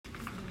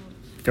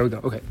There we go.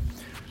 Okay.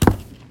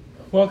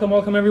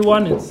 Welcome,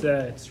 everyone.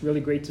 It's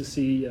really great to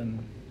see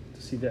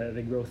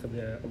the growth of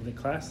the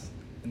class.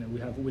 And we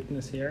have a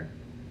witness here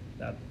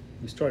that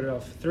we started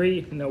off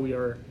 3. Now we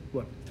are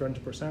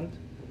 300%.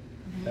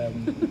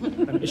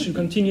 And it should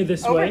continue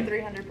this way.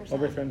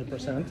 Over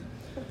 300%.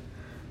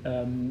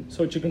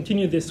 So it should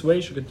continue this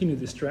way. Should continue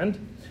this trend.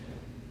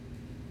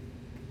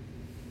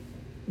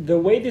 The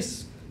way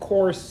this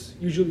course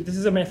usually, this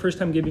is my first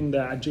time giving the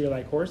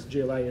JLI course.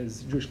 JLI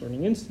is Jewish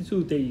Learning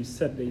Institute. They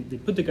said they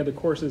put together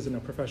courses in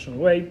a professional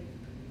way.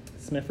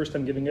 It's my first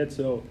time giving it,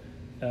 so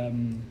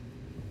I'm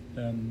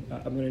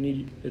going to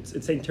need it's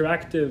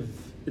interactive.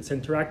 It's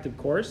an interactive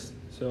course,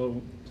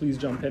 so please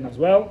jump in as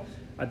well.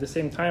 At the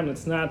same time,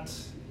 let's not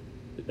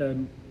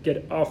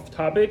get off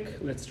topic.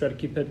 Let's try to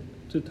keep it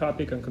to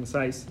topic and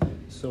concise,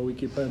 so we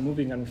keep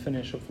moving and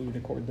finish hopefully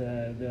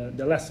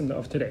the lesson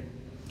of today.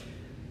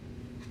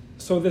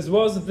 So this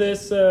was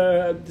this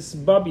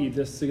Bobby,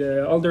 this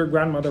elder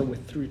grandmother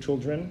with 3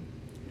 children,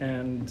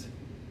 and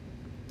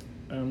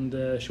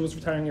she was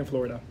retiring in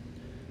Florida.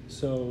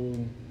 So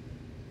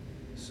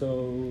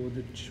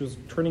she was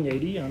turning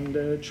 80, and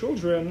the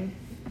children,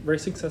 very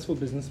successful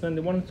businessmen,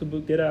 they wanted to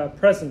get a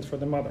present for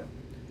the mother.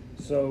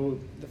 So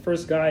the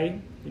first guy,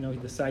 he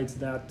decides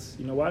that,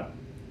 you know what,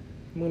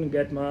 I'm going to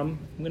get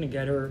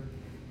her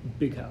a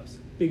big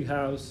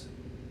house,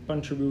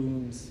 bunch of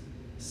rooms,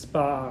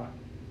 spa,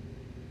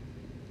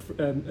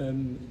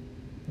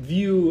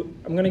 view.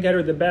 I'm going to get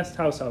her the best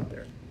house out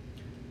there.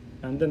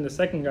 And then the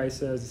second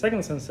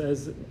son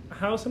says,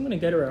 house, I'm going to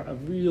get her a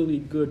really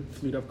good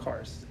fleet of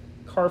cars.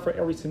 Car for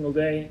every single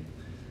day.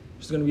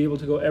 She's going to be able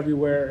to go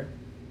everywhere,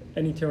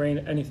 any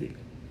terrain, anything.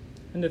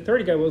 And the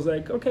third guy was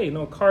like, okay,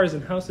 cars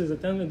and houses,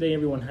 at the end of the day,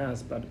 everyone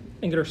has, but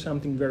I get her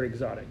something very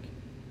exotic.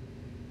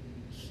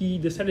 He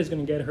decided he's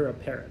going to get her a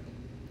parrot.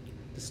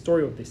 The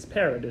story of this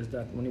parrot is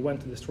that when he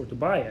went to the store to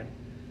buy it,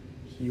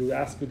 you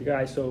ask the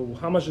guy, so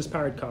how much does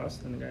parrot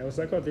cost? And the guy was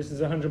like, oh, this is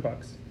 $100. I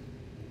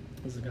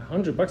was like,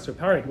 $100 for a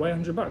parrot? Why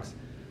 $100?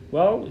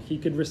 Well, he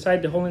could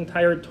recite the whole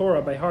entire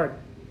Torah by heart.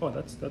 Oh,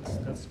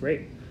 that's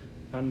great.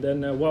 And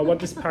then, what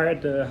this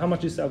parrot? How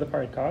much does the other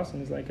parrot cost?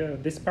 And he's like,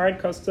 this parrot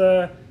costs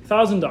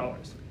 $1,000.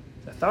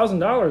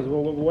 $1,000.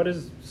 Well, what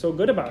is so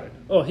good about it?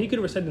 Oh, he could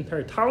recite the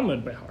entire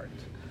Talmud by heart.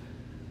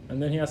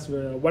 And then he asked,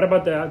 what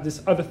about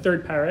this other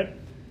third parrot?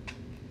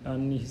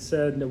 And he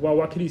said, well,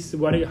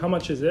 how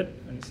much is it?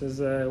 And he says,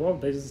 well,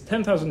 this is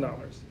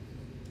 $10,000.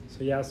 So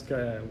he asked,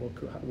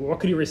 what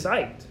could he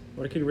recite?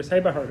 What could he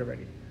recite by heart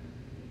already?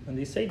 And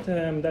they say to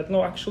him that,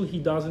 no, actually he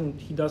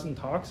doesn't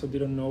talk, so they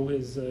don't know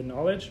his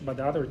knowledge, but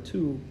the other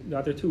two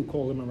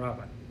call him a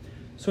rabbi.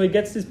 So he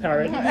gets this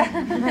parrot,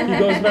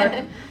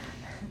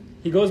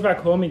 he goes back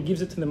home, he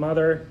gives it to the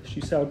mother,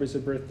 she celebrates her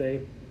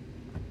birthday,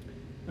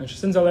 and she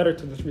sends a letter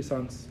to the 3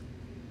 sons.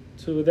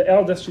 To the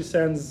eldest, she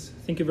sends,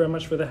 thank you very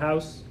much for the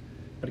house,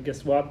 but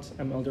guess what?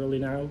 I'm elderly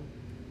now,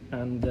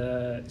 and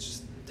it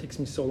just takes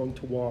me so long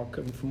to walk.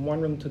 I'm from one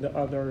room to the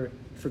other,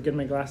 forget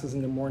my glasses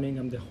in the morning,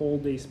 I'm the whole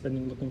day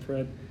spending looking for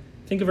it.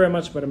 Thank you very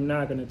much, but I'm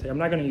not going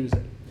to use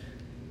it.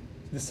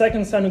 The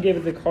second son who gave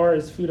it the car,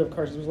 his fleet of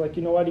cars, was like,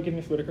 you know what, you give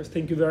me a fleet of cars,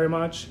 thank you very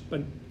much,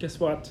 but guess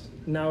what?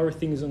 Now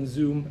everything is on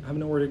Zoom, I have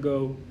nowhere to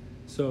go,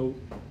 so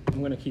I'm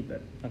going to keep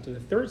it. And to the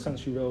third son,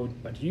 she wrote,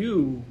 but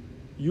you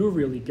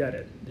really get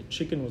it. The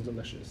chicken was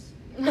delicious.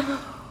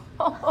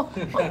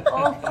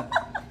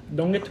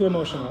 Don't get too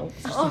emotional.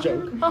 It's just a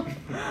joke.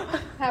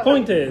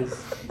 Point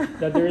is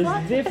that there is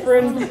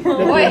different.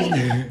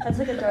 That's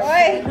like a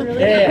dark joke.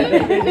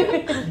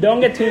 Yeah.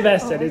 Don't get too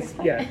invested.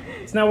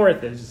 It's not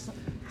worth it.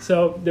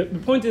 So the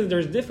point is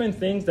there's different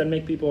things that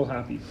make people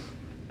happy.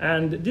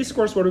 And this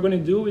course, what we're going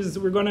to do is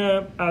we're going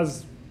to,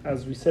 as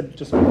we said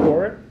just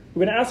before,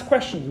 we're going to ask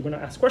questions. We're going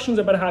to ask questions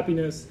about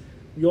happiness.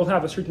 We all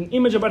have a certain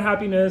image about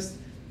happiness.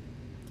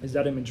 Is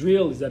that image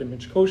real? Is that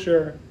image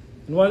kosher?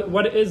 And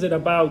what is it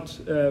about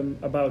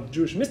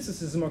Jewish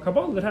mysticism or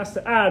Kabbalah that has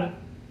to add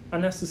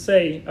and has to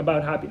say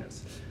about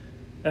happiness?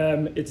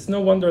 It's no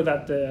wonder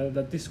that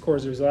this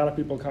course, there's a lot of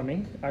people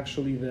coming.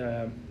 Actually,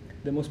 the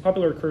most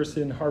popular course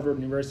in Harvard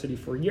University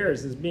for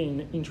years has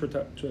been Intro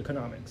to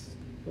Economics.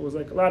 It was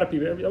like a lot of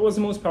people. That was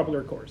the most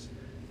popular course.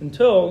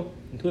 Until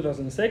in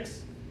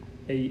 2006,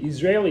 an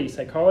Israeli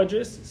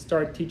psychologist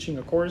started teaching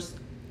a course,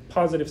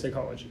 Positive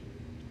Psychology.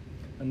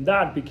 And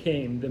that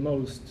became the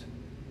most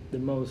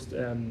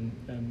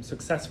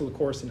successful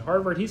course in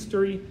Harvard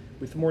history,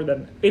 with more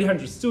than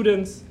 800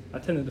 students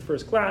attended the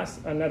first class.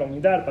 And not only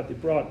that, but they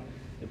brought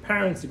their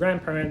parents, the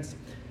grandparents.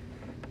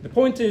 The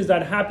point is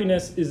that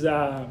happiness is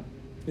a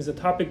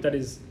topic that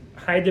is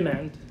high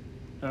demand.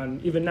 And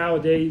even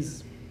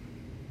nowadays,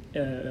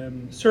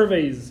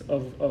 surveys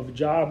of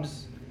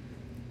jobs,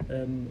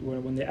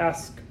 when they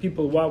ask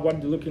people what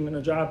they're looking in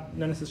a job,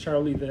 not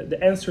necessarily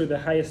the answer, the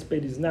highest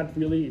paid is not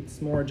really,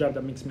 it's more a job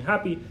that makes me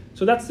happy.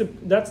 So that's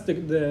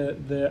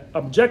the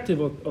objective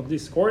of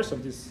this course,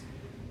 of this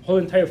whole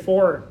entire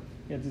 4.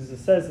 It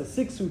says a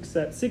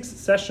 6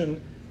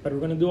 session, but we're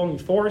going to do only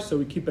 4, so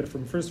we keep it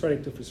from first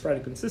Friday to first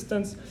Friday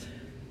consistent.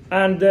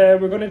 And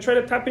we're going to try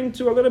to tap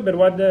into a little bit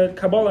what the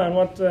Kabbalah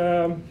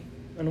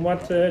and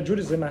what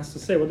Judaism has to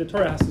say, what the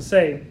Torah has to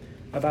say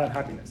about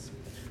happiness.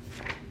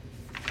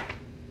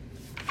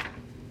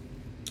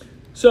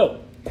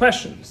 So,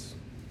 questions.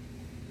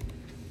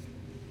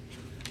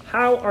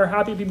 How are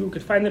happy people? You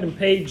could find it in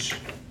page.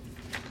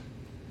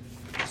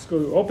 Let's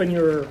go open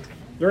your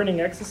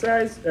learning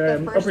exercise.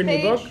 Open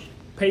your book.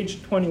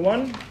 Page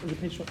 21. Is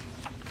it page 1?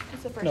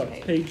 It's the first No, page.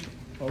 it's page.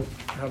 Oh,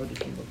 I have a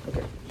different book.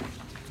 Okay.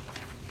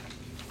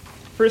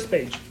 First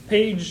page,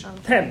 page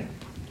 10.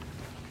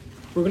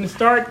 We're going to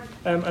start,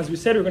 as we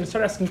said, we're going to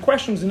start asking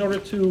questions in order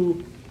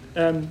to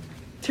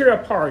tear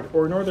apart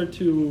or in order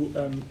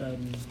to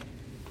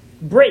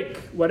break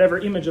whatever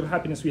image of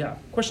happiness we have.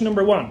 Question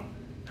number 1.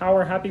 How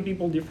are happy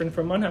people different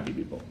from unhappy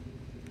people?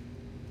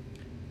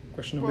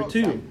 Question number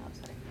 2.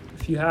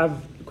 If you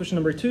have question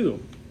number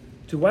 2,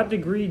 to what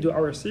degree do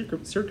our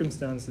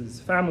circumstances,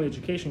 family,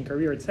 education,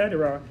 career,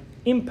 etc.,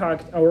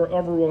 impact our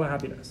overall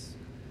happiness?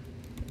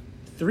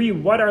 3,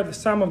 what are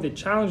some of the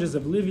challenges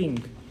of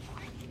living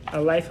a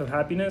life of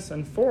happiness?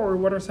 And 4,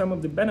 what are some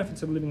of the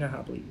benefits of living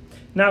happily?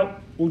 Now,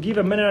 we'll give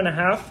a minute and a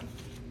half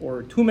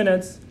or 2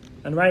 minutes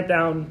and write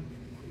down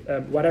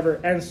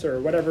whatever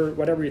answer,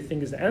 whatever you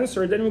think is the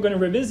answer. Then we're going to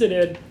revisit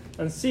it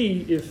and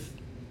see if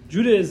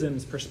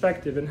Judaism's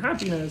perspective in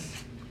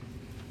happiness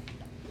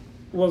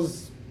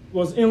was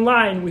in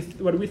line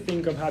with what we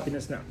think of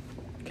happiness now.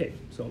 Okay,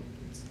 so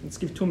let's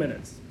give 2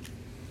 minutes.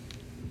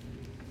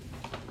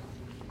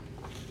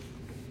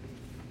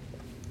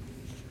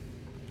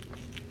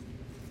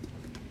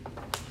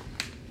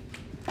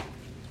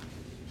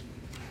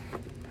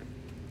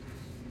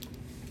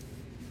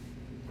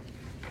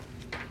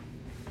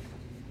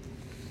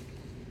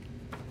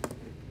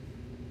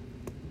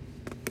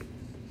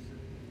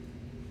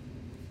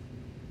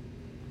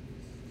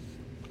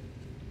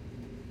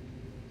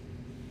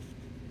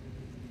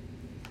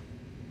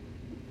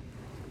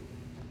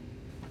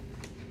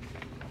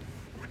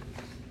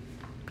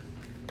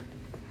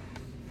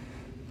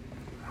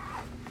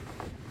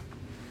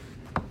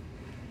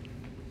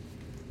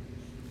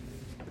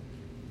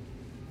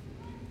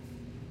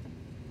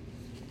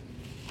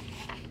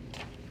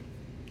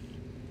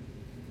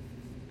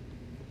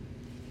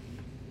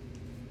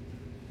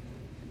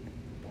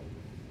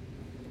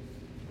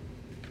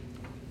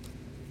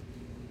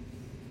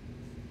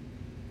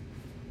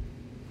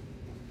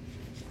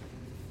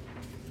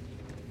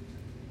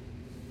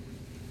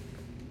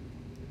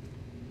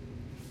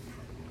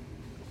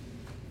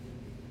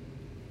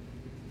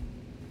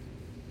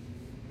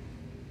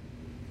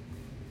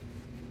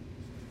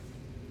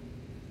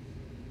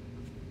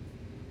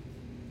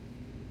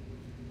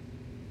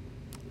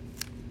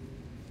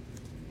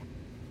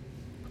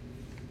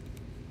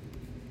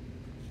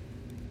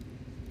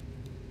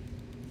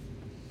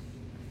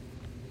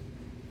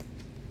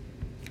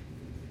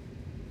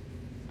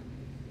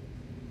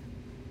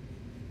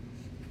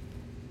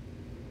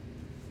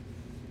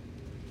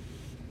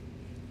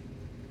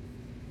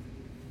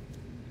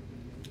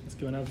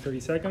 Give another 30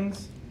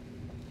 seconds.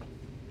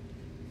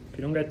 If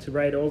you don't get to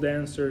write all the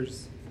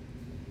answers,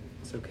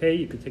 it's okay.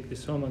 You could take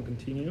this home and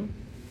continue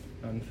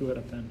and fill it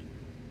up then.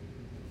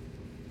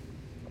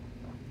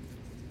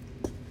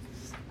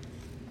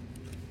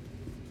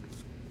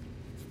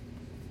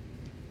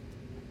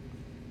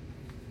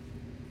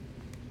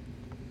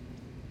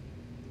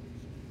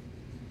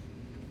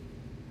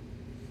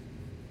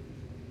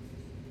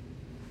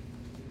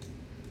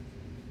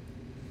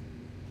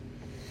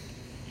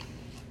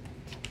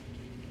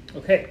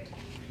 Okay,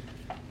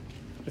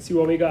 let's see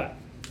what we got.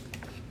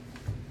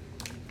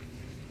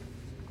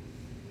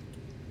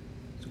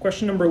 So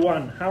question number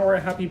 1, how are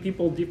happy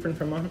people different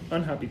from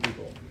unhappy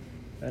people?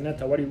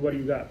 Aneta, what do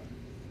you got?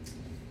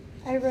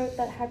 I wrote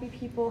that happy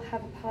people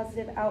have a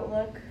positive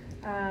outlook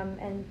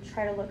and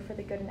try to look for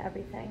the good in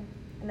everything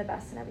and the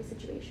best in every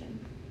situation.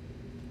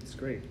 That's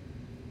great.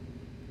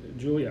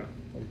 Julia,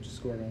 I'll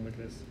just go around like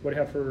this. What do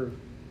you have for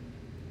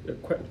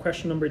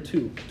question number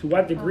 2? To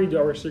what degree do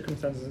our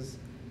circumstances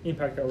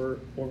impact our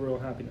overall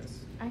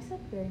happiness? I said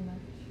very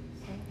much.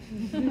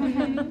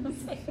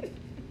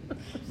 So.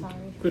 Sorry.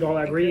 Could all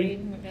agree?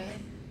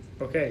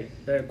 Okay.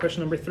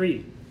 Question number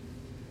 3.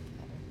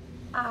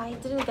 I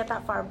didn't get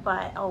that far,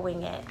 but I'll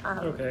wing it.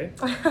 Okay.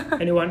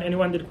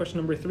 Anyone did question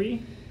number 3?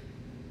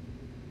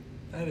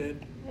 I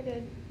did.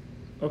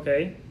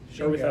 Okay.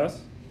 Share with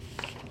us.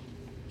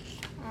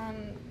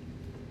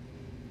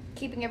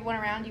 Keeping everyone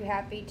around you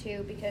happy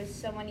too, because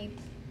someone you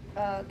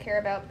care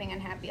about being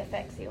unhappy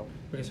affects you.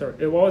 Okay,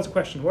 sorry. What was the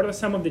question? What are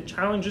some of the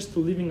challenges to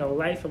living a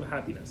life of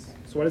happiness?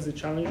 So what is the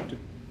challenge to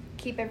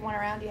Keep everyone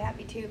around you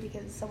happy too,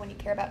 because someone you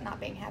care about not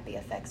being happy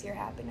affects your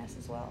happiness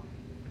as well.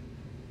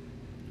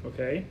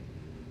 Okay.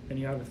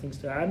 Any other things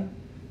to add?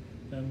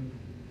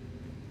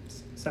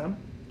 Sam?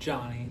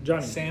 Johnny.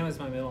 Sam is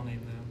my middle name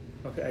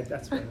though. Okay,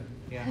 that's right.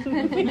 Yeah.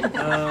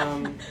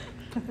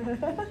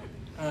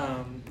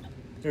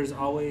 There's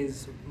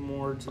always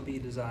more to be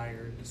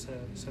desired,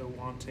 so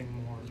wanting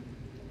more.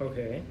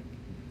 Okay.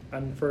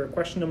 And for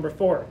question number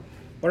 4,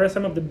 what are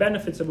some of the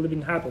benefits of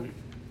living happily?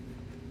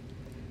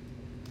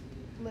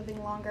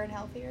 living longer and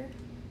healthier.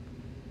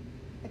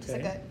 It's just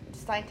Okay. like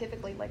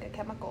scientifically like a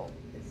chemical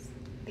is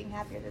being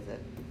happier. There's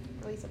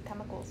a release of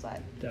chemicals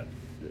that Yeah.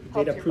 helps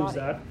Data your proves body.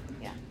 that.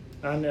 Yeah.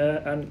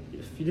 And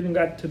if you didn't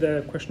get to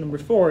the question number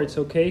 4, it's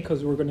okay,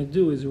 because what we're going to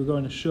do is we're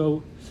going to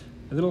show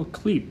a little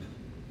clip.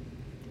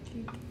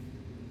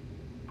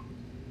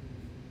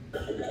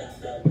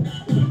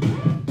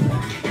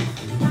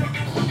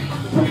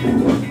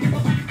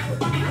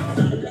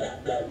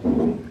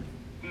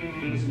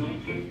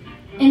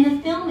 In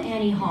the film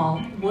Annie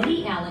Hall,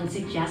 Woody Allen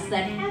suggests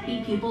that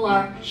happy people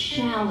are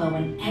shallow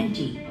and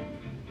empty,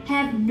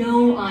 have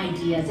no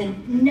ideas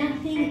and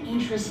nothing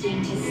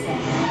interesting to say.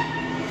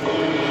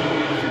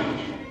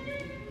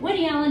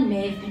 Woody Allen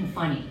may have been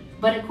funny,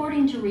 but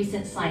according to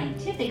recent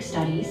scientific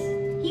studies,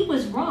 he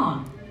was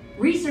wrong.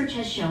 Research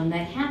has shown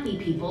that happy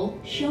people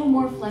show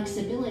more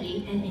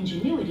flexibility and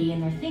ingenuity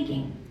in their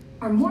thinking,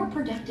 are more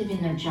productive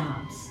in their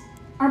jobs,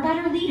 are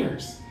better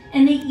leaders,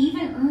 and they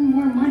even earn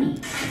more money.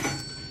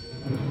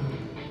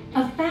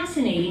 A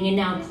fascinating and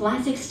now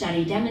classic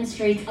study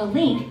demonstrates a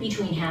link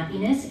between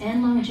happiness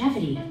and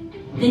longevity.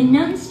 The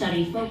Nun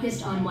study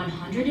focused on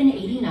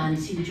 180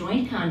 nuns who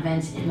joined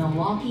convents in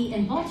Milwaukee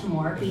and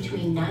Baltimore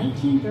between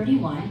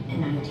 1931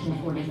 and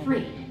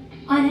 1943.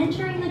 On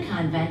entering the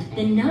convent,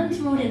 the nuns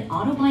wrote an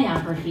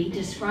autobiography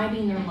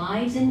describing their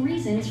lives and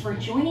reasons for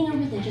joining a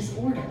religious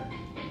order.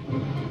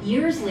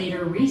 Years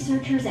later,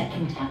 researchers at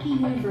Kentucky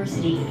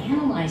University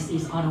analyzed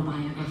these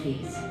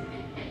autobiographies.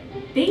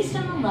 Based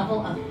on the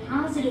level of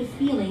positive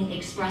feeling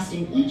expressed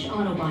in each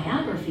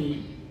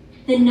autobiography,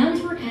 the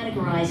nuns were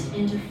categorized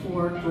into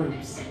 4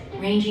 groups,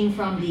 ranging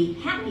from the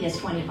happiest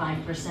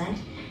 25%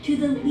 to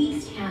the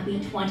least happy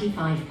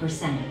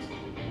 25%.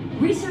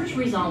 Research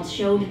results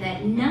showed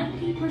that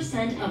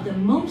 90% of the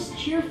most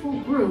cheerful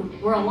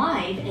group were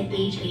alive at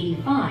age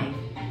 85,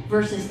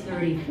 versus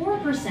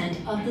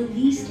 34% of the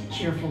least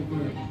cheerful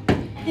group.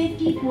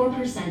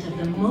 54% of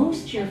the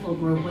most cheerful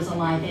group was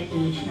alive at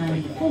age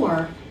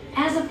 94,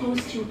 as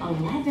opposed to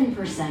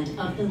 11%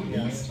 of the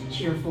least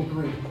cheerful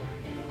group.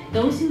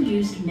 Those who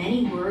used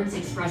many words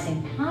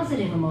expressing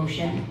positive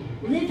emotion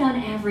lived on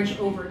average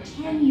over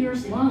 10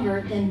 years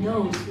longer than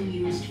those who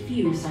used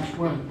few such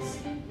words.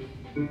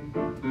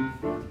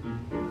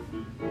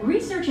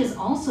 Research has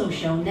also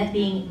shown that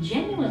being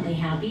genuinely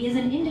happy is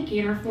an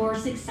indicator for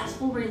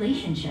successful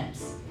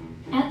relationships.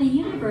 At the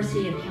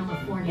University of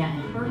California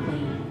at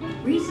Berkeley,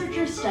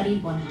 researchers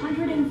studied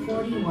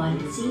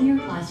 141 senior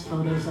class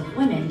photos of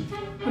women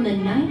from the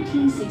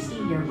 1960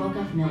 yearbook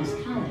of Mills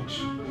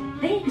College.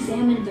 They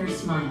examined their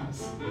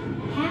smiles.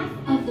 Half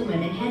of the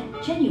women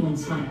had genuine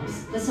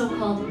smiles, the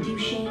so-called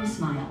Duchenne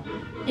smile,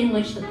 in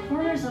which the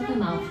corners of the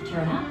mouth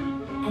turn up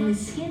and the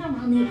skin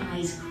around the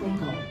eyes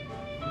crinkle.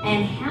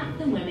 And half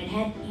the women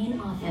had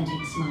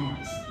inauthentic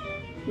smiles,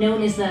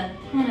 known as the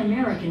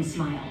Pan-American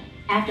smile,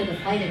 after the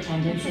flight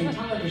attendants in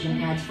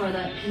television ads for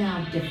the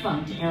now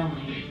defunct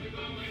airline.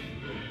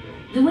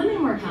 The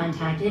women were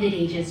contacted at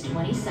ages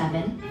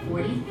 27,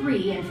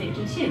 43, and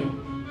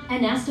 52,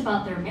 and asked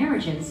about their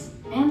marriages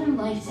and their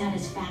life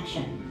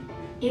satisfaction.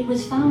 It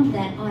was found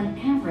that, on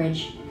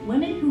average,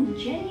 women who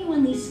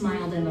genuinely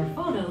smiled in their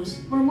photos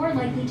were more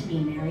likely to be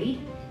married,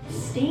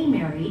 stay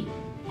married,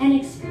 and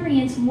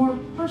experience more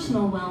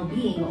personal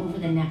well-being over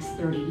the next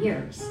 30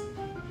 years.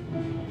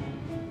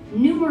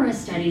 Numerous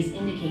studies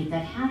indicate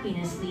that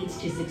happiness leads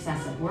to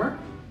success at work,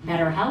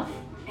 better health,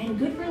 and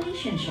good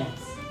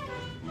relationships.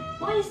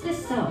 Why is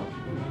this so?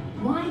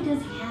 Why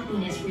does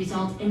happiness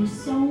result in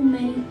so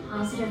many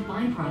positive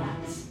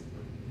byproducts?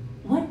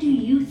 What do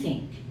you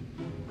think?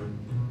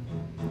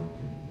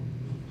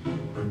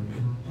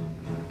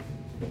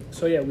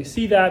 So yeah, we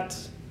see that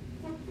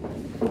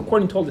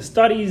according to all the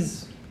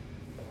studies,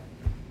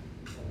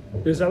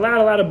 there's a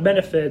lot of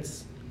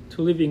benefits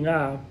to living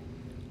a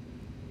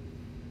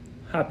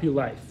happy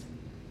life.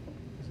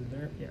 Is it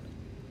there? Yeah.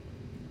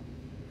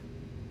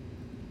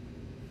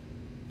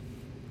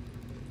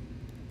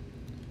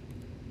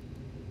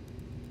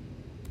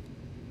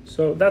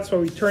 So that's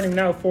what we're turning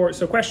now for.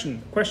 So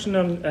question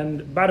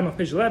on bottom of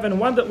page 11.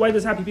 Why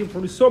does happy people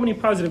produce so many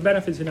positive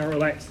benefits in our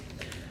lives?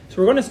 So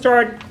we're going to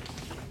start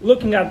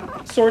looking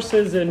at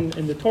sources in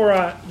the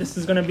Torah. This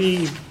is going to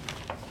be,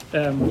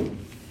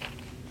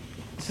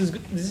 this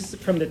is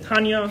from the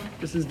Tanya.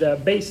 This is the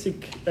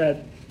basic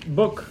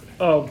book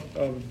of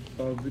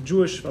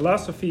Jewish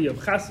philosophy, of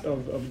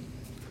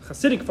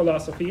Hasidic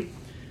philosophy.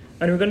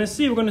 And we're going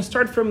to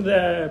start from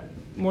the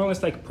more or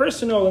less like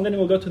personal, and then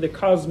we'll go to the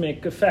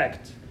cosmic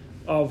effect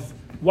of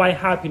why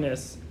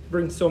happiness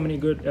brings so many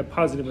good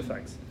positive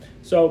effects.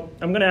 So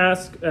I'm going to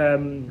ask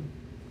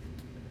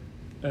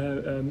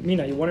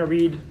Mina, you want to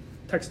read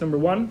text number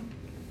 1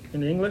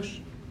 in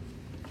English?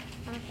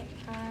 Okay.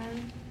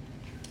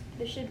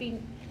 This should be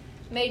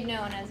made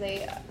known as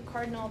a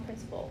cardinal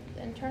principle.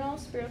 The internal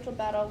spiritual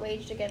battle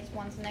waged against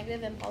one's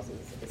negative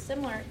impulses is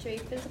similar to a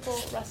physical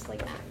wrestling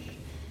match.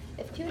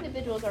 If 2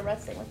 individuals are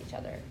wrestling with each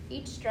other,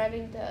 each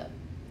striving to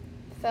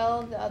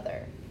fell the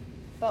other,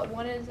 but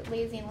one is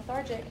lazy and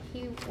lethargic,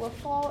 he will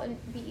fall and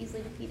be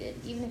easily defeated,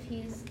 even if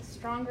he's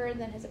stronger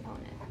than his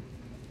opponent.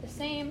 The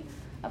same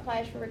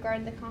applies for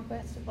regarding the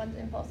conquest of one's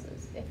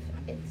impulses. It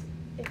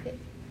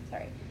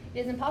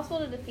is impossible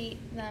to defeat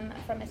them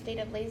from a state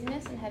of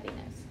laziness and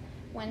heaviness,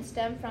 when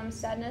stem from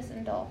sadness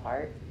and dull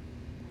heart,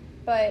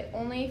 but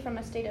only from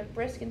a state of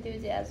brisk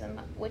enthusiasm,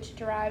 which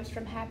derives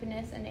from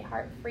happiness and a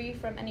heart free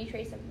from any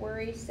trace of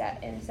worry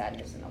and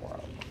sadness in the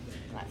world.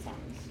 And that sounds.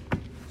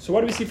 So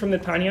what do we see from the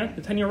Tanya?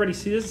 The Tanya already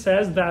says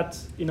that,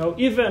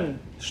 even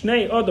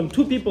Shnei Adam,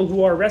 two people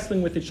who are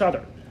wrestling with each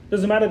other,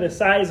 doesn't matter the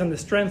size and the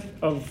strength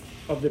of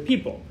the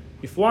people.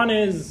 If one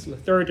is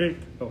lethargic,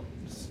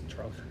 this is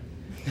Charles.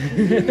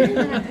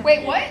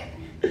 Wait, what?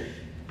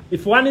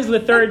 If one is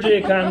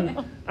lethargic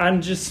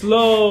and just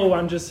slow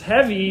and just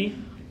heavy,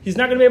 he's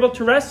not going to be able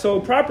to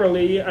wrestle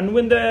properly and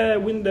win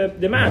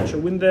the match or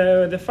win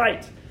the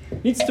fight.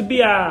 Needs to be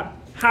a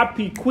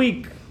happy,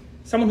 quick,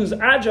 someone who's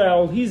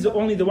agile. He's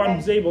only the one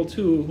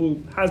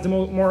who has the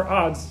more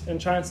odds and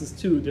chances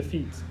to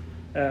defeat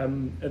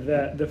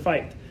the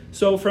fight.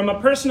 So from a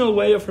personal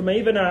way, or from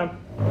even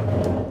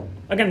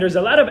again, there's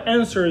a lot of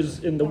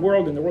answers in the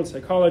world of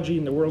psychology,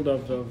 in the world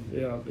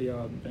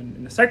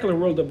in the secular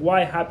world of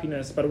why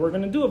happiness. But what we're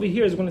going to do over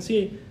here is we're going to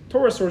see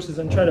Torah sources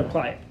and try to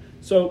apply it.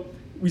 So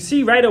we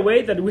see right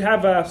away that we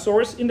have a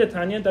source in the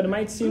Tanya that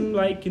might seem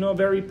like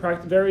very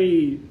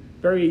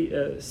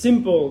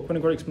simple quote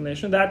unquote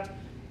explanation. That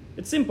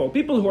it's simple.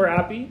 People who are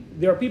happy,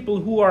 they are people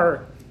who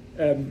are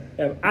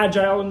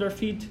agile on their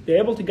feet. They're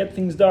able to get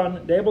things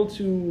done. They're able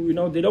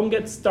to, they don't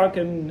get stuck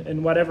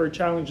in whatever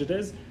challenge it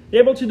is.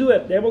 They're able to do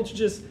it. They're able to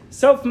just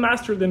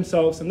self-master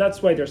themselves, and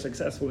that's why they're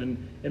successful in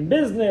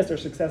business. They're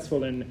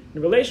successful in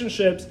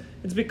relationships.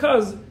 It's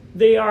because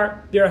they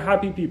are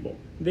happy people.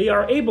 They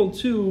are able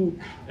to,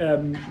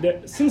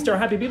 since they're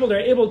happy people,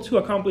 they're able to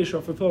accomplish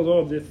or fulfill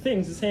all of the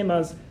things, the same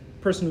as a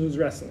person who's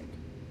wrestling.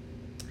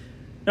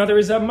 Now, there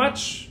is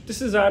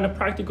this is in a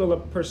practical,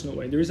 personal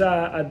way. There is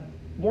a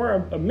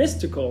more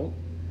mystical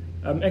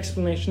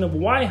explanation of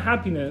why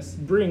happiness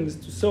brings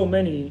to so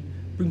many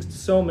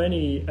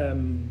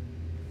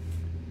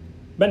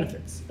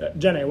benefits.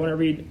 Jenna, I want to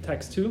read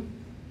text 2.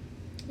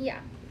 Yeah.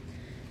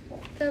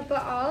 The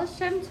Baal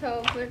Shem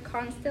Tov would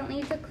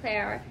constantly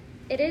declare,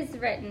 "It is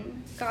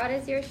written, God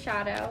is your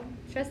shadow.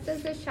 Just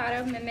as the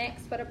shadow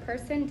mimics what a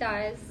person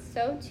does,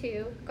 so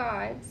too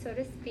God, so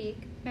to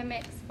speak,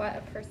 mimics what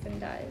a person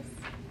does."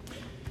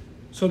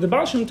 So the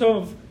Baal Shem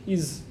Tov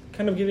is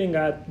kind of giving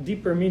a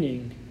deeper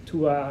meaning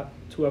to a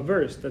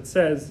verse that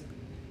says,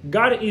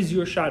 God is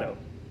your shadow.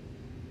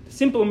 The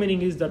simple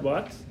meaning is that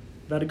what?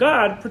 That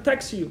God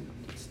protects you.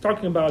 It's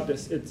talking about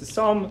this. It's a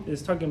psalm.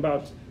 It's talking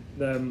about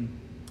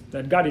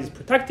that God is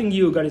protecting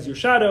you. God is your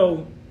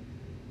shadow.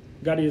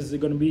 God is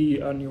going to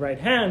be on your right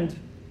hand.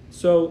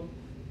 So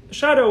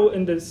shadow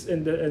in the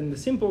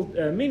simple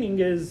meaning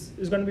is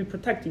going to be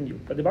protecting you.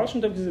 But the Baal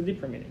Shem Tov gives a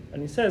deeper meaning.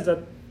 And he says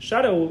that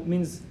shadow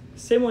means the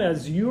same way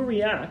as you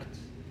react,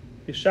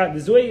 the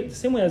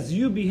same way as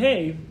you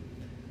behave,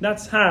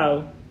 that's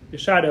how the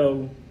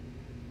shadow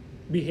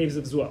behaves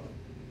as well.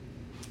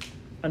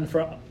 And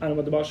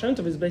what the Baal Shem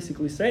Tov is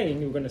basically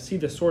saying, we're going to see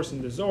the source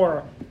in the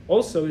Zohar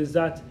also, is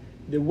that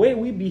the way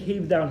we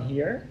behave down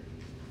here,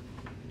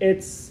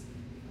 it's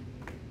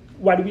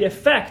what we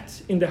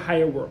affect in the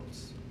higher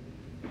worlds.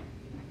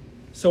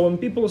 So when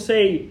people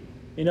say,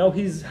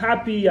 he's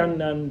happy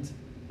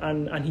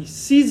and he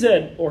sees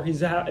it, or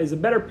is a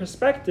better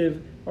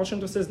perspective, Baal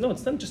Shem Tov says, no,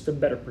 it's not just a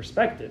better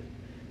perspective.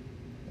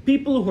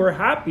 People who are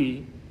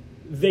happy,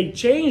 they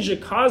change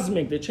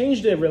they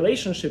change the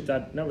relationship,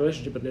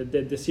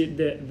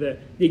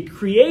 they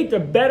create a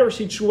better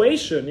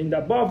situation in the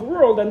above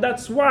world, and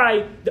that's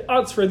why the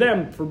odds for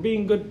them for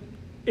being good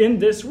in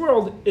this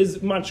world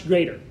is much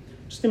greater.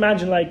 Just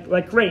imagine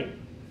like rain.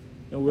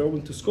 We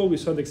went to school, we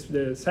saw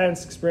the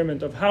science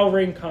experiment of how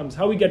rain comes,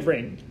 how we get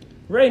rain.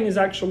 Rain is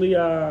actually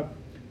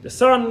the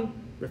sun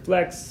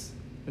reflects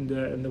in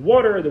the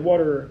water. The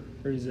water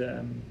is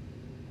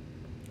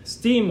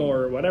steam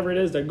or whatever it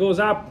is that goes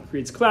up,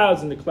 creates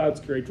clouds, and the clouds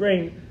create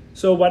rain.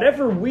 So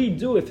whatever we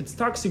do, if it's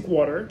toxic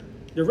water,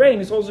 the rain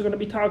is also going to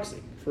be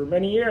toxic. For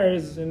many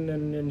years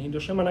in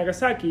Hiroshima and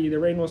Nagasaki, the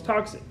rain was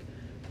toxic.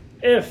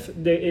 If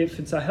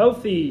it's a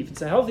healthy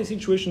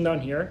situation down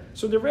here,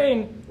 so the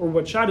rain or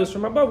what shadows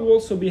from above will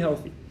also be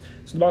healthy.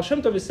 So the Baal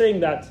Shem Tov is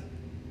saying that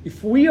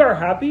if we are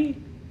happy,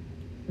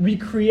 we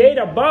create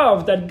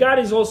above that God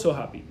is also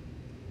happy.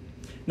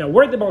 Now,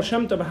 where the Baal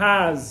Shem Tov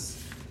has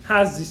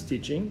this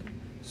teaching,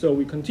 so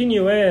we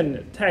continue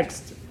in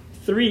text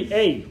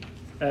 3a.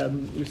 I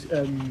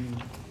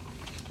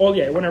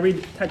want to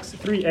read text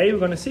 3a. We're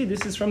going to see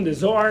this is from the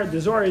Zohar.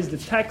 The Zohar is the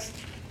text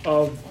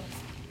of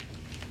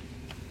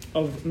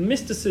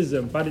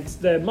mysticism, but it's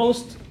the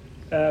most.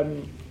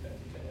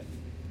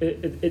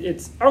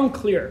 It's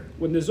unclear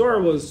when the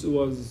Zohar was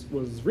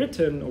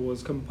written or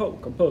was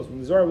composed. When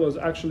the Zohar was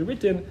actually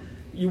written,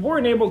 you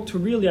weren't able to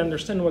really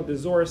understand what the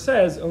Zohar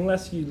says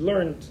unless you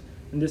learned,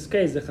 in this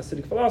case, the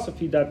Hasidic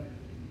philosophy, that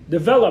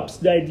develops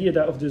the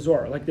idea of the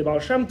Zohar, like the Baal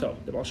Shem Tov.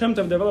 The Baal Shem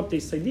Tov developed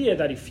this idea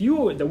that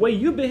the way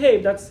you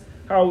behave, that's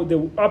how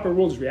the upper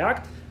worlds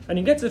react, and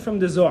he gets it from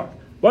the Zohar.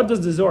 What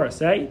does the Zohar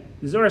say?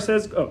 The Zohar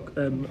says,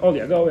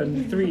 Olia, go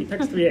and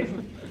text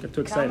 3a. Get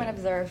too excited. Come and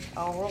observe,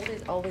 our world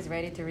is always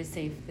ready to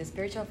receive the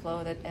spiritual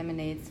flow that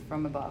emanates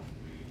from above.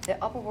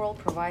 The upper world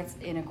provides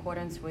in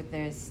accordance with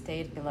the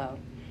state below.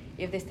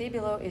 If the state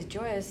below is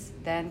joyous,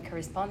 then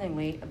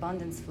correspondingly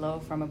abundance flow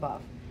from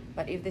above.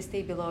 But if the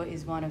state below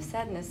is one of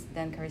sadness,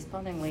 then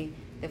correspondingly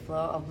the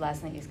flow of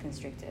blessing is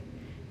constricted.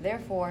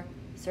 Therefore,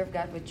 serve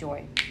God with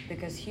joy,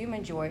 because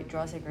human joy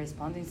draws a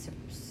corresponding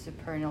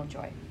supernal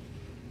joy.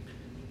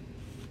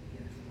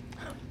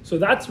 So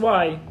that's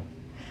why,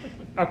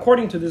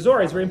 according to the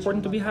Zohar, it's very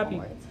important to be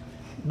happy.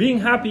 Being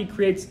happy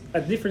creates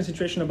a different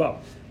situation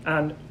above.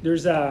 And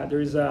there's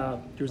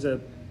a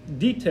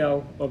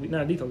detail of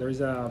not detail.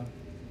 There's a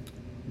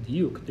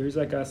diuk. There's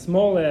like a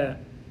small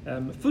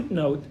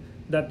footnote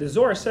that the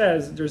Zohar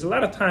says. There's a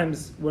lot of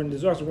times when the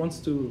Zohar wants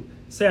to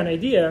say an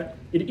idea,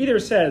 it either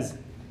says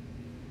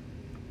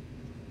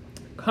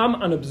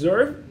 "come and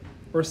observe,"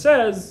 or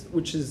says,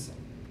 which is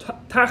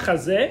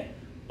tachazeh,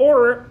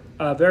 or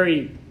a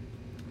very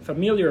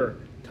familiar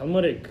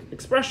Talmudic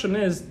expression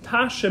is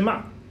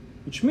ta-shema,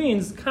 which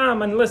means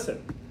come and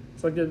listen.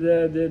 It's like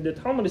the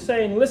Talmud is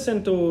saying,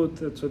 listen to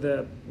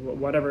the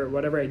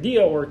whatever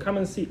idea, or come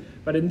and see.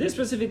 But in this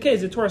specific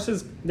case, the Torah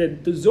says,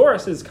 the Zohar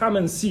says, come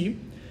and see.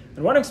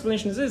 And one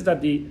explanation is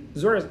that the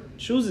Zohar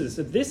chooses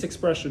this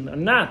expression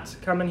and not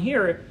come and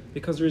hear,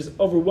 because there is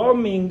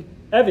overwhelming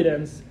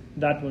evidence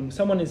that when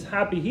someone is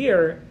happy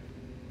here,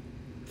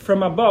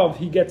 from above,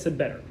 he gets it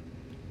better.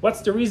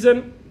 What's the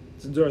reason?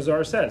 The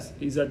Zohar says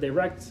is a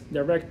direct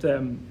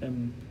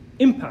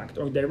impact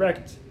or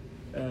direct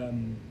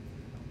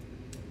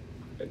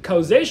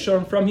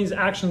causation from his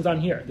actions on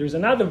here. There's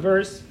another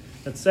verse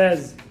that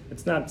says,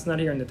 it's not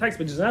here in the text,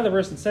 but there's another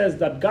verse that says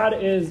that God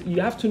is, you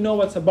have to know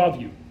what's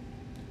above you.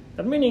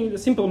 That meaning, the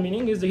simple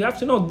meaning is that you have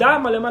to know da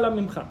malemala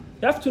mimcha.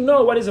 You have to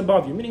know what is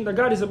above you, meaning that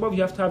God is above you.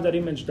 You have to have that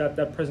image,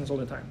 that presence all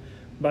the time.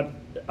 But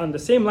on the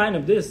same line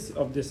of this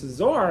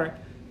Zohar,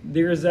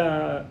 there's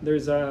a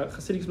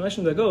Hasidic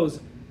explanation that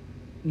goes,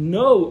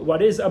 know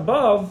what is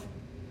above,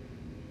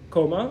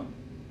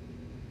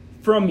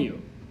 from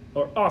you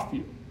or off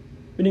you,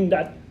 meaning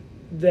that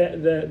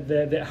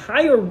the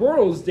higher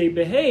worlds, they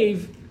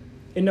behave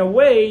in a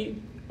way,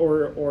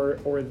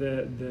 or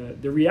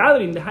the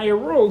reality in the higher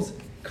worlds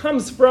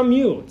comes from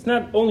you. It's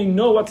not only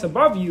know what's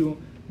above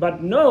you,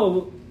 but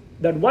know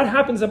that what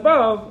happens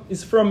above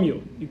is from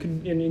you. You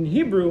can in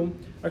Hebrew,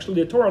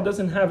 actually the Torah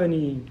doesn't have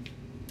any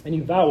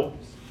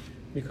vowels,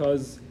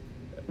 because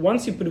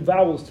once you put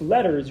vowels to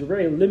letters, you're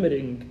very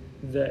limiting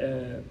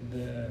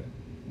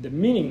the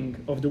meaning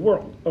of the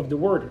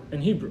word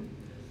in Hebrew.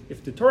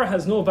 If the Torah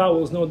has no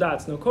vowels, no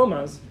dots, no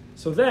commas,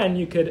 so then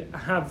you could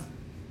have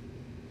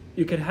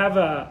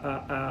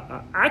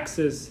a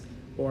access,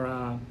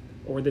 or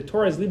the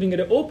Torah is leaving it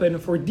open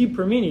for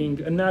deeper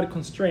meaning and not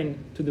constrained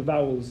to the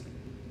vowels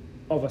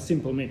of a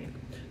simple meaning.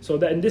 So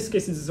that in this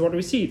case, this is what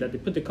we see, that they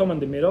put the comma in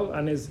the middle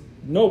and is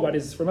know what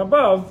is from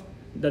above,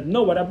 that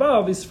know what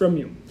above is from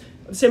you.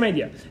 Same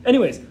idea.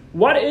 Anyways,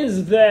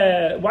 what's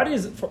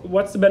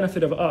the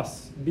benefit of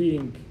us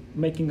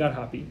making God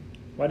happy?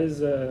 What is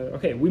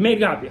we made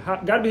God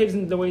happy. God behaves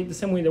in the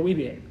same way that we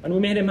behave, and we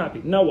made him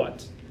happy. Now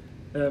what?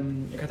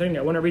 Katerina,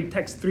 I want to read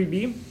text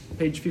 3b,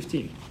 page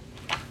 15.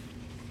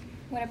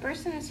 When a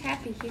person is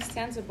happy, he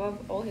stands above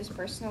all his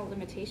personal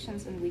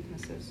limitations and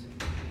weaknesses.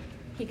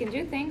 He can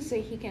do things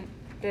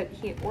that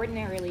he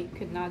ordinarily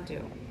could not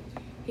do.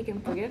 He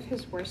can forgive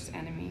his worst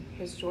enemy.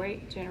 His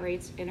joy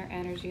generates inner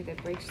energy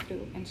that breaks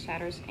through and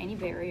shatters any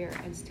barrier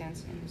and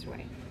stands in his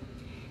way.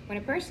 When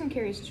a person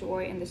carries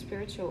joy in the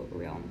spiritual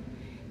realm,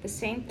 the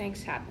same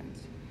things happen.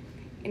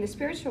 In the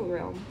spiritual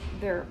realm,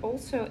 there are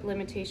also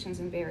limitations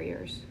and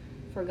barriers,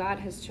 for God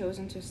has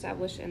chosen to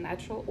establish a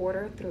natural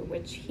order through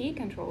which he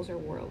controls our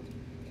world.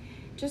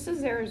 Just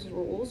as there is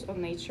rules of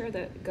nature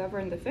that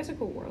govern the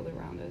physical world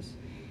around us,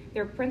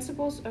 there are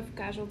principles of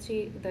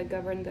causality that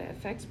govern the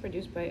effects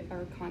produced by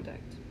our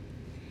conduct.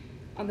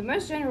 On the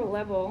most general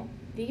level,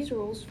 these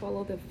rules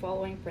follow the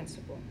following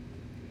principle.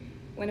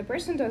 When a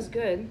person does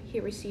good,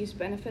 he receives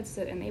benefits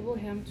that enable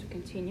him to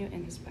continue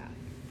in his path.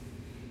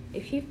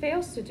 If he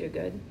fails to do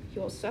good, he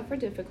will suffer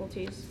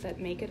difficulties that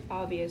make it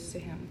obvious to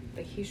him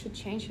that he should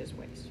change his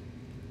ways.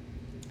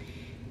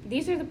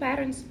 These are the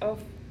patterns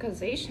of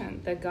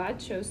causation that God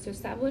chose to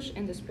establish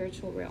in the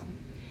spiritual realm.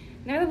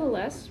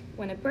 Nevertheless,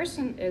 when a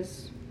person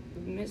is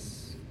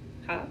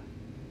how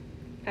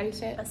do you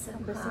say it?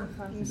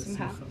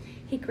 Besimcha.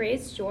 He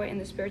creates joy in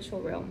the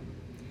spiritual realm.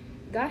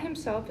 God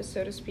himself is,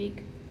 so to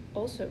speak,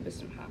 also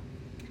besimcha.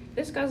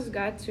 This causes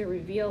God to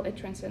reveal a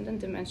transcendent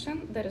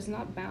dimension that is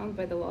not bound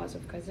by the laws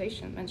of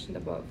causation mentioned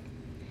above.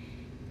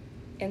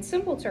 In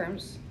simple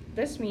terms,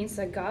 this means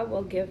that God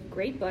will give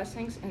great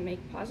blessings and make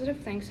positive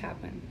things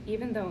happen,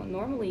 even though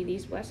normally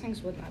these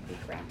blessings would not be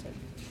granted.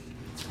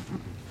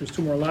 There's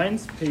two more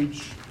lines.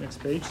 Next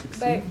page,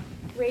 16.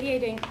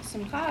 radiating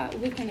simcha,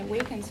 we can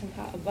awaken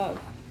simcha above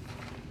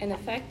and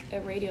affect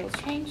a radial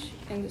change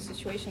in the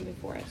situation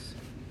before us.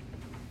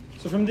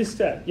 So from this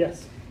step,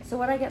 yes. So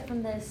what I get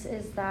from this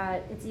is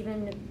that it's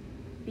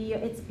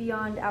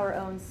beyond our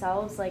own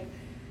selves. Like,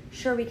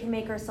 sure, we can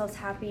make ourselves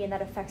happy and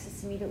that affects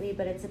us immediately,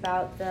 but it's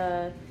about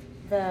the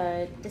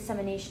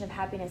dissemination of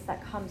happiness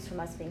that comes from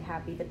us being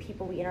happy, the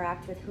people we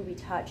interact with, who we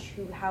touch,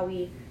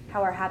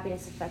 how our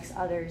happiness affects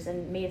others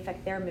and may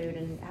affect their mood,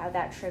 and how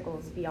that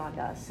trickles beyond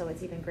us. So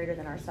it's even greater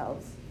than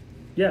ourselves.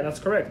 Yeah, that's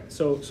correct.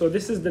 So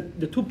this is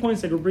the 2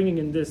 points that we're bringing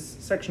in this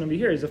section over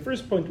here. Is the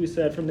first point we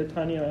said from the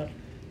Tanya,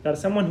 that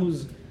someone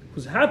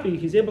who's happy,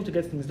 he's able to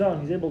get things done.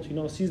 He's able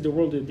to sees the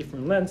world with a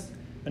different lens,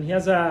 and he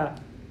has a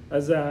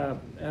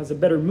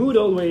better mood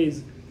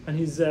always, and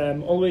he's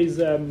always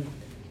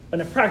in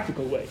a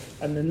practical way.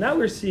 And then now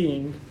we're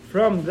seeing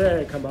from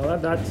the Kabbalah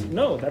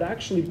that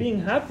actually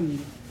being happy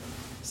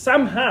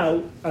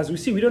somehow, as we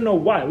see, we don't know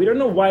why. We don't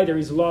know why there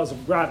is laws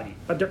of gravity,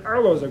 but there are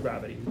laws of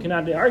gravity. We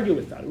cannot argue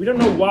with that. We don't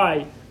know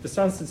why the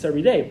sun sets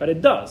every day, but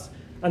it does.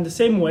 And the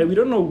same way, we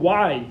don't know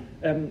why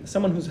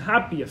someone who's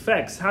happy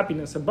affects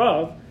happiness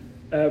above,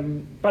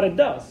 but it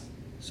does.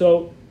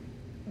 So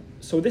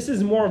this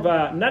is more of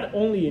a, not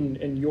only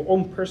in your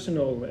own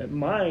personal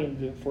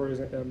mind, for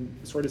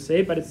sort of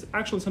say, but it's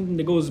actually something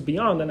that goes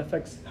beyond and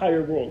affects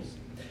higher worlds.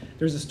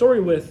 There's a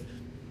story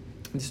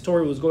this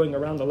story was going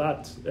around a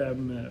lot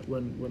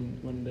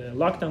when the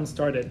lockdown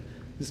started.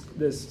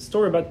 This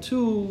story about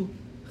two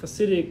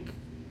Hasidic,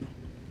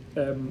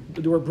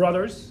 they were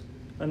brothers,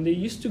 and they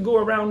used to go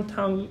around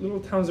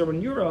little towns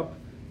around Europe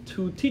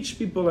to teach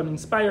people and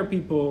inspire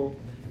people.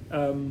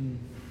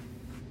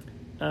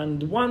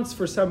 And once,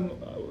 for some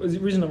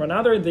reason or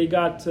another, they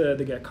got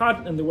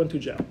caught and they went to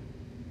jail.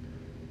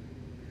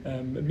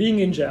 Being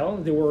in jail,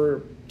 they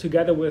were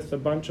together with a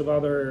bunch of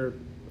other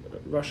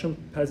Russian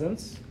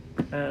peasants,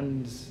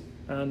 and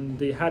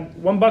they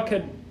had one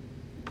bucket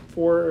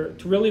to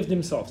relieve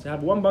themselves. They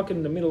had one bucket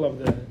in the middle of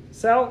the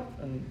cell,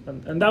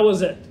 and that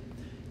was it.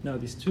 Now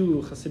these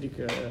two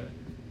Hasidic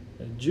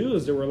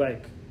Jews, they were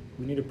like,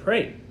 we need to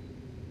pray,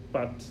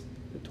 but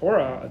the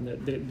Torah and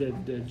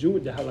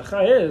the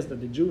halacha is that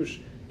the Jewish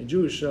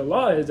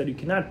law is that you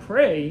cannot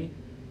pray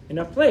in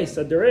a place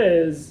that there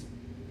is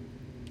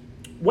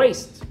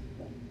waste.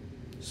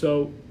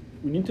 So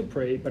we need to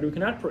pray, but we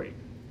cannot pray.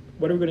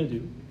 What are we going to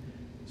do?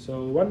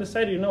 So one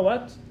decided, you know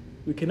what?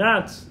 We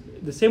cannot,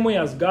 the same way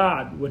as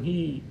God, when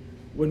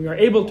we are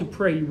able to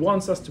pray, He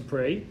wants us to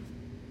pray.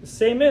 The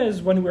same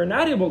is when we are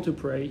not able to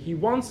pray, He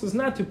wants us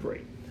not to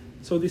pray.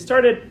 So they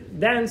started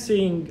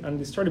dancing, and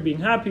they started being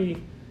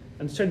happy,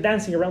 and started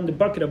dancing around the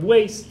bucket of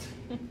waste.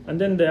 And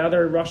then the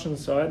other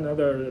Russians saw it, and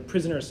other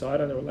prisoners saw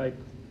it, and they were like,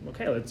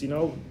 okay, there's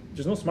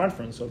no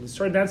smartphone, so they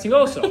started dancing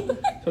also.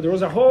 So there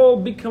was a whole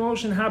big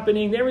commotion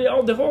happening.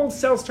 The whole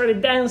cell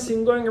started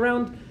dancing, going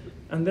around.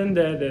 And then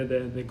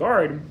the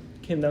guard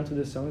came down to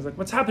the cell and was like,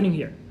 what's happening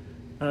here?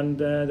 And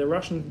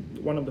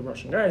one of the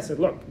Russian guys said,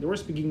 look, they were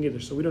speaking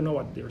Yiddish, so we don't know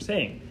what they were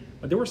saying.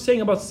 But they were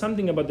saying about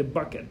something about the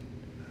bucket.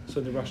 So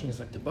the Russian is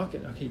like, the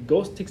bucket? Okay,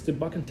 goes, takes the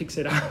bucket, takes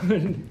it out.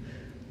 And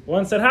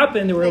once that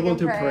happened, they were able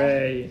to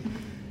pray.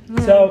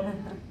 So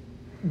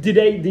did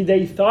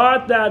they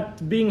thought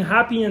that being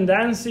happy and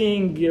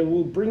dancing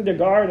will bring the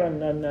guard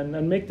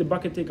and make the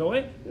bucket take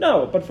away?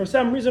 No, but for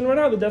some reason or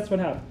another, that's what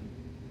happened.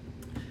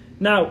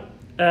 Now,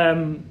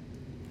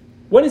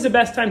 when is the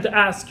best time to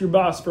ask your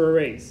boss for a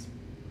raise?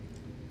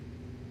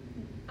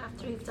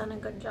 After you've done a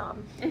good job.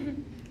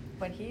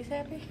 When he's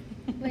happy?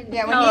 When he's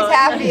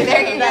happy,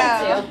 there you go.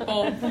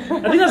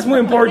 I think that's more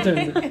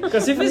important.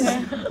 Because if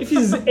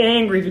he's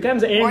angry, if he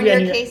becomes angry... Or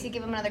in your case, you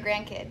give him another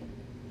grandkid.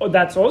 Oh,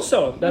 that's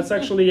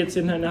actually, it's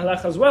in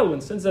halakha as well.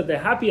 When since that the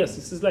happiest,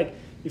 this is like,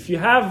 if you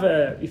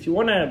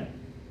want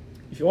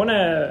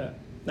to,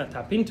 not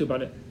tap into,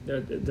 but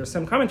there's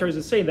some commentaries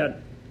that say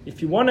that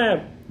if you want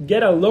to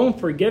get a loan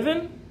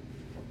forgiven,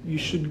 you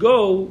should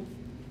go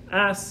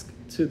ask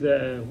to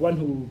the one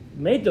who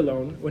made the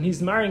loan. When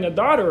he's marrying a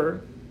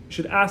daughter, you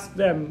should ask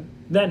them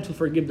then to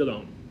forgive the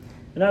loan.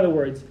 In other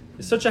words,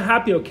 it's such a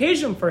happy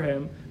occasion for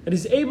him that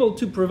he's able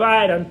to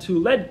provide and to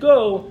let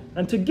go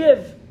and to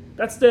give.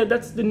 That's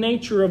the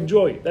nature of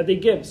joy, that they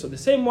give. So the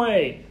same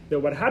way that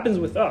what happens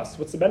with us,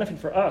 what's the benefit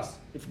for us?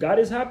 If God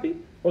is happy,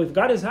 well, if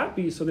God is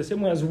happy, so the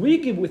same way as we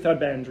give without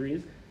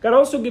boundaries, God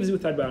also gives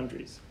without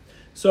boundaries.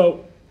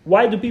 So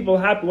why do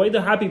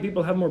happy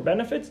people have more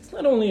benefits? It's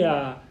not only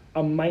a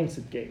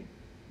mindset game.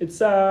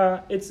 It's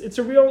a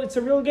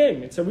real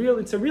game. It's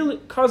a real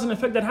cause and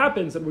effect that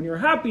happens. That when you're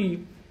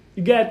happy,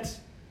 you get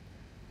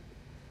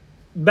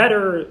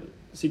better.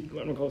 I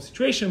don't call it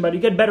situation, but you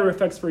get better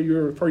effects for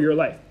your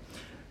life.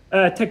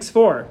 Text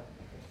 4.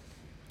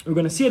 We're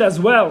going to see it as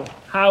well,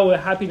 how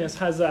happiness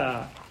has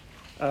a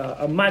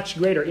much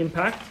greater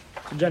impact.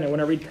 So Jenna, want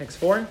to read text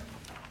 4?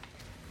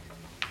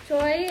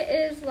 Joy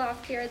is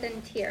loftier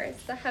than tears.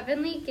 The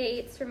heavenly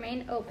gates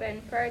remain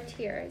open for our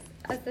tears.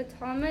 As the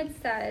Talmud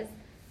says,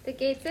 the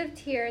gates of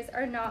tears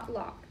are not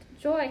locked.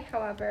 Joy,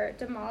 however,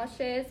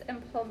 demolishes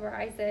and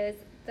pulverizes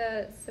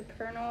the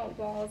supernal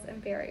walls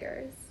and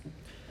barriers.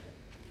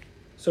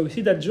 So we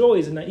see that joy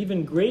is in an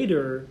even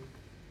greater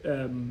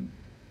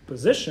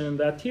position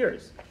than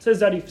tears. It says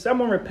that if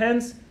someone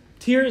repents,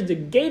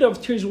 the gate of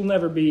tears will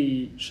never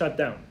be shut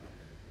down.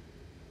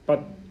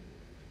 But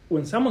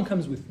when someone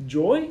comes with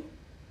joy,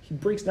 he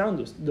breaks down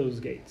those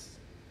gates.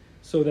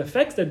 So the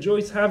effects that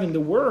joys have in the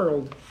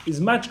world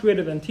is much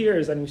greater than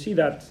tears, and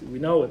we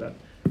know that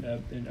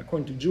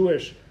according to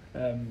Jewish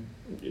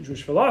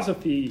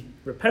philosophy,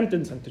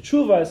 repentance and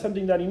teshuva is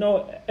something that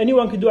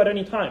anyone can do at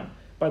any time.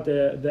 But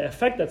the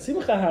effect that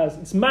simcha has,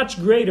 it's much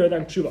greater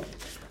than teshuva.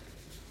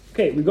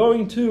 Okay, we're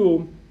going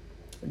to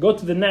go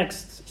to the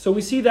next. So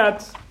we see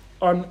that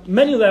on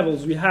many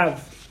levels we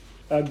have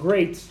a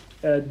great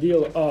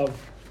deal of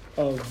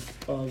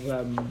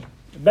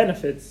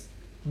benefits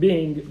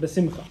being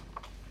besimcha.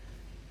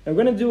 And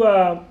we're going to do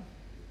a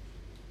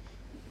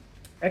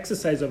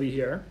exercise over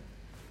here,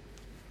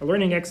 a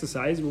learning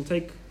exercise. We'll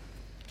take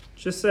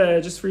just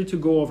for you to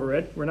go over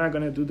it. We're not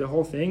going to do the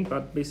whole thing,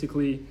 but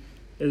basically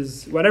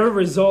is whatever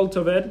result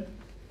of it,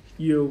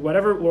 you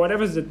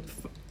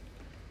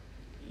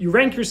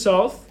rank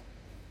yourself,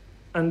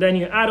 and then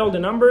you add all the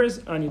numbers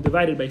and you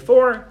divide it by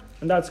 4,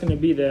 and that's going to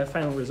be the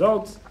final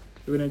result.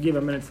 We're going to give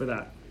a minute for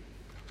that.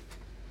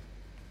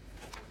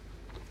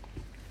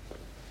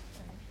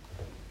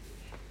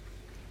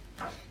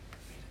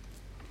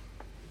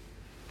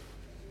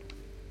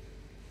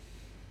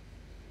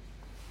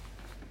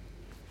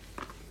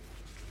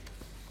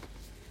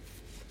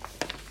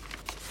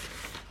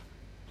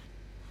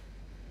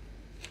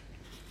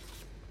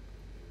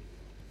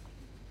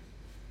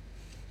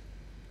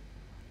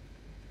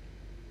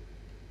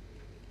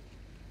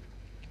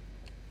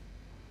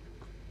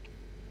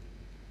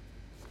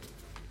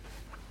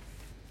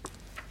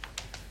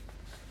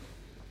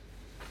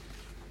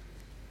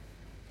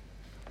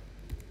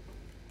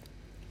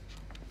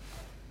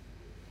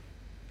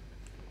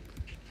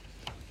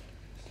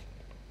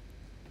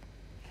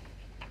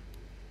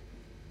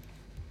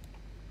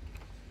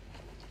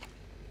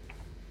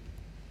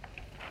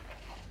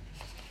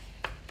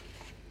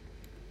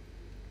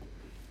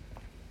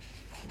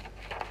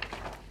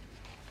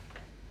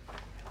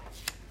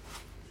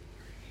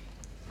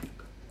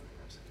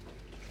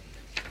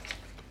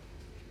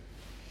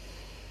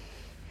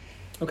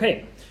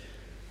 Okay.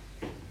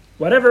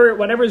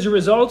 Whatever is your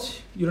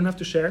result, you don't have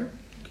to share.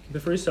 Keep it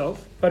for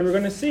yourself. But we're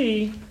going to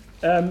see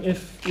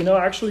if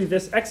actually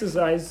this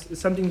exercise is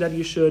something that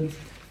you should.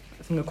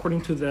 I think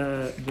according to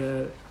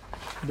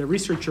the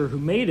researcher who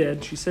made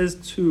it, she says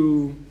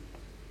to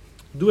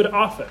do it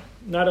often,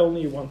 not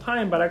only one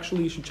time, but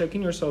actually you should check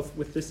in yourself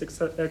with this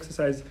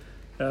exercise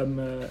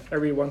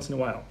every once in a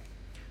while.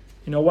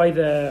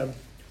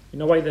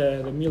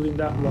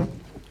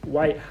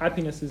 Why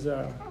happiness is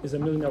a $1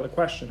 million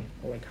question,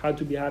 or like how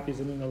to be happy is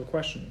a $1 million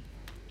question.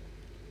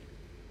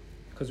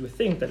 Because we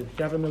think that if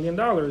we have $1 million,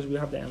 we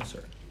have the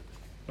answer.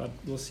 But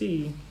we'll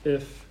see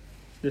if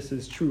this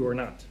is true or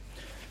not.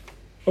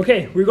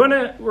 Okay,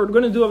 what we're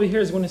gonna do over here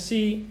is we're gonna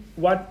see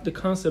what the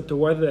concept or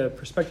what the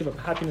perspective of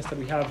happiness that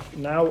we have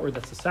now or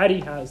that society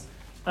has,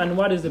 and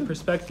what is the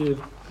perspective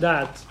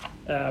that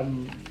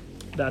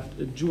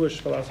that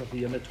Jewish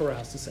philosophy and the Torah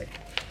has to say.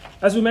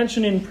 As we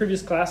mentioned in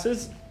previous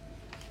classes,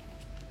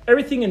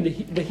 everything in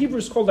the Hebrew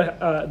is called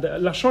the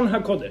Lashon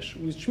HaKodesh,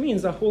 which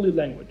means a holy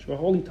language, or a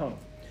holy tongue.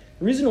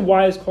 The reason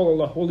why it's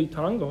called a holy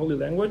tongue, a holy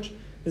language,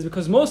 is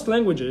because most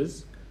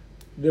languages,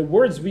 the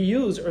words we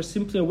use are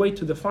simply a way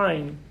to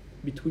define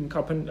between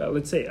cup and,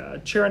 let's say, a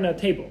chair and a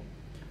table.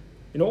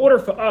 In order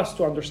for us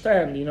to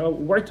understand,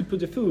 where to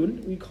put the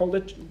food, we call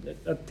it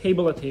a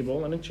table,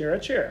 and a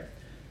chair.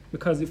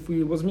 Because if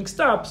we was mixed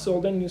up, so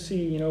then you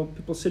see,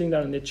 people sitting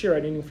down in the chair,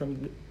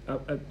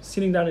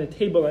 sitting down at the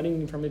table, and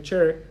eating from the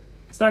chair.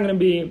 It's not going to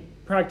be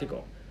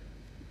practical.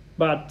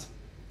 But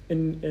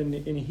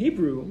in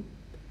Hebrew,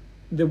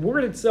 the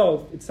word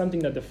itself, it's something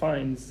that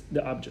defines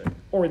the object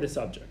or the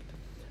subject.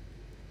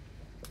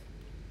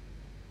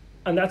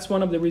 And that's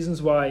one of the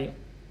reasons why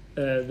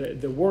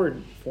the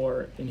word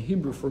in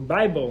Hebrew for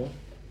Bible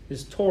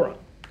is Torah.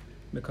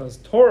 Because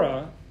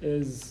Torah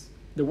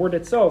the word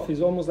itself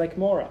is almost like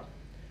Morah.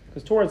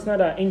 Because Torah is not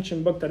an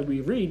ancient book that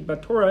we read,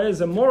 but Torah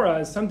is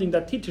something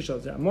that teaches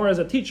us. Morah is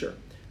a teacher.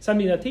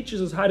 Something that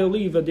teaches us how to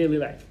live a daily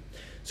life.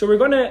 So we're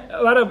going to,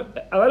 a lot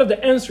of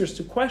the answers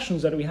to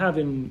questions that we have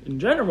in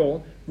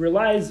general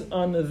relies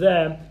on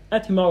the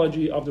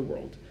etymology of the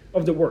word.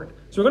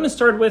 So we're going to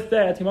start with the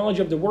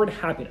etymology of the word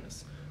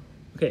happiness.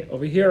 Okay,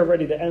 over here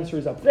already the answer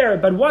is up there,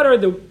 but what are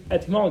the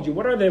etymology?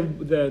 What are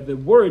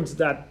the words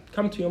that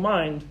come to your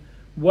mind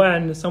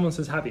when someone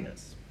says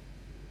happiness?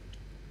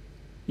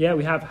 Yeah,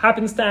 we have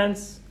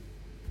happenstance,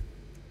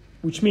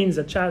 which means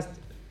a chance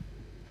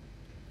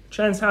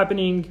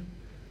happening.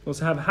 We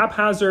also have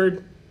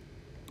haphazard,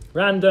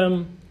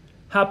 random,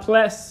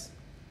 hapless,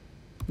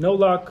 no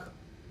luck,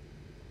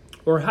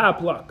 or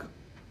hap luck.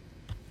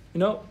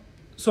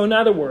 So in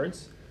other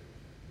words,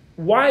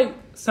 why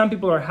some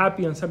people are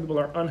happy and some people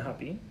are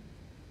unhappy,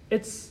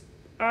 it's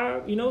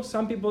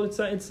some people,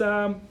 it's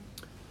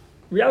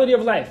reality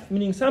of life,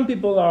 meaning some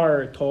people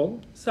are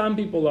tall, some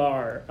people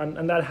are,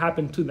 and that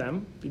happened to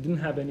them. They didn't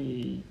have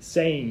any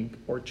saying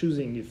or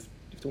choosing if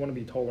they want to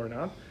be tall or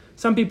not.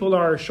 Some people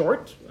are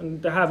short,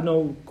 and they have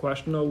no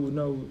question,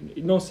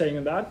 no saying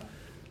in that.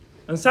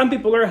 And some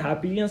people are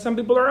happy, and some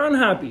people are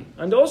unhappy,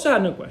 and they also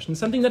had no question.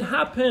 Something that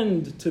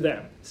happened to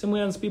them. Same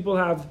way as people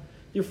have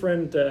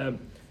different,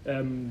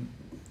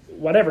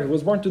 whatever. He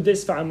was born to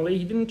this family,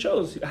 he didn't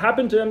choose. It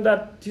happened to them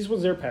that this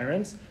was their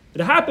parents.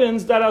 It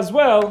happens that as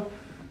well,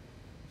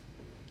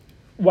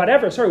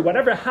 whatever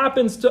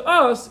happens to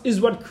us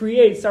is what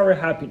creates our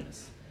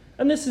happiness.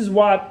 And this is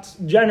what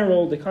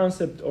the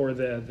concept or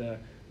the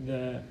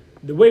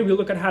way we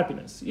look at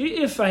happiness.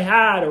 If I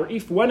had, or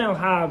if when I'll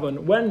have,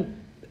 and when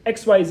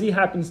XYZ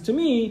happens to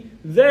me,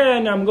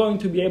 then I'm going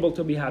to be able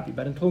to be happy.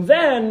 But until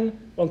then,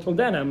 I'm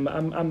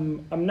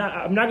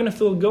not going to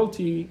feel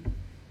guilty,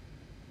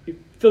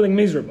 feeling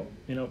miserable,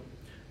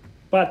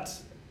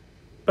 But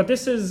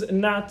this is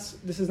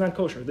not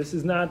kosher. This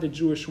is not the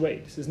Jewish way.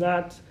 This is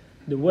not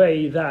the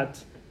way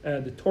that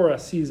the Torah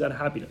sees that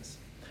happiness.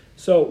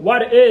 So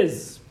what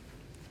is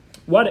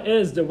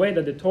the way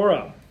that the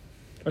Torah?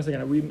 One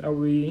second, are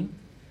we?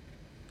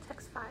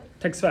 Text 5.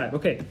 Text 5.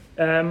 Okay.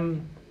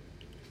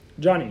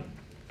 Johnny, you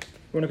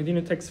want to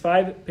continue text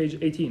 5, page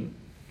 18?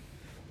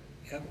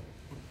 Yep.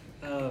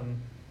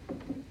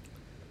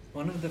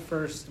 One of the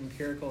first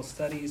empirical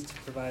studies to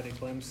provide a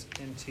glimpse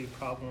into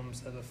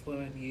problems of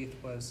affluent youth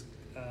was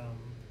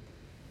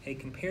a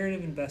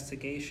comparative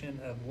investigation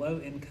of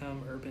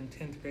low-income urban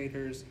 10th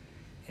graders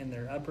and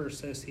their upper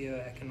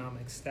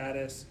socioeconomic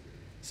status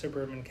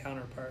suburban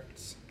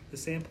counterparts. The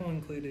sample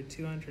included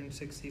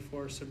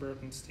 264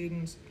 suburban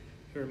students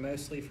who were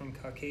mostly from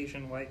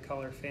Caucasian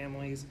white-collar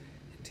families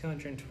and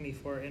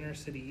 224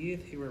 inner-city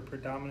youth who were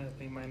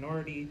predominantly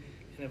minority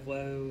and of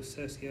low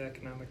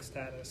socioeconomic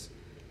status.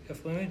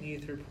 Affluent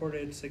youth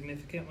reported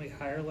significantly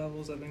higher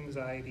levels of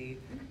anxiety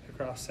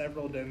across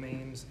several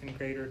domains and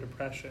greater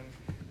depression.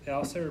 They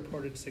also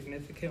reported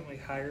significantly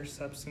higher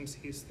substance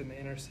use than the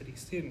inner-city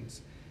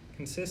students,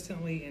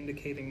 consistently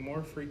indicating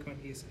more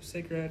frequent use of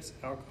cigarettes,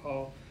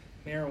 alcohol,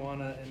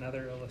 marijuana, and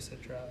other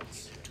illicit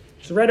drugs.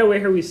 So right away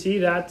here we see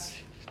that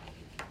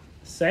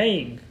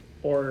saying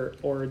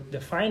or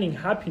defining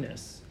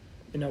happiness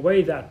in a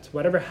way that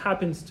whatever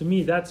happens to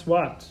me, that's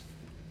what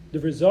the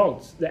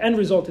end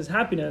result is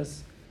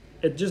happiness.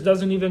 It just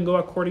doesn't even go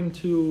according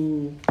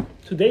to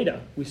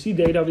data. We see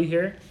data over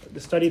here, the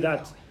study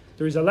that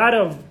there is a lot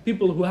of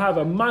people who have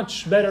a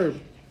much better,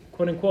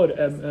 quote unquote,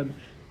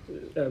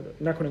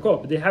 not quote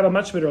unquote, but they have a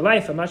much better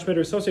life, a much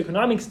better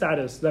socioeconomic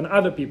status than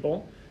other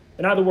people.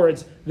 In other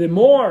words, the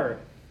more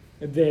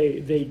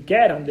they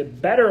get and the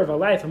better of a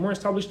life and more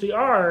established they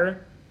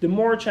are, the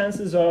more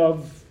chances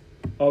of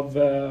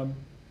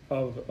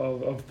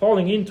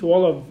falling into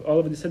all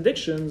of these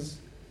addictions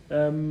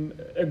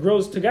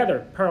grows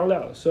together,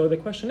 parallel. So the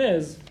question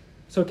is,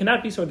 there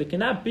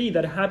cannot be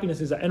that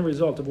happiness is an end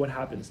result of what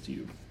happens to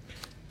you.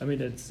 I mean,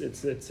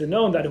 it's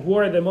known that who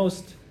are the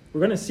most,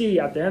 we're going to see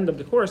at the end of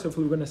the course,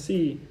 hopefully we're going to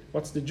see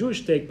what's the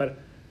Jewish take, but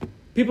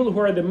people who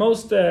are the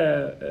most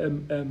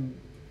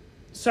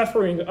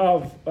suffering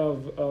of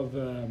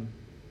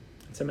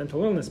it's a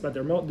mental illness, but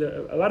there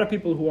are a lot of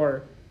people who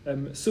are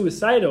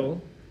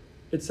suicidal.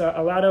 It's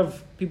a lot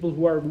of people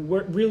who are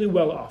really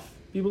well off.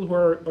 People who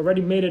are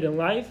already made it in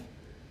life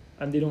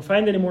and they don't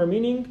find any more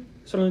meaning,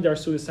 suddenly they're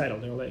suicidal.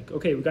 They're like,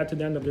 okay, we got to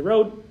the end of the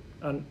road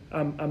and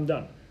I'm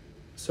done.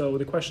 So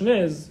the question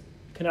is,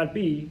 cannot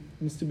be,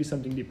 it needs to be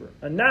something deeper.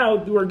 And now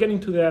we're getting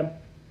to the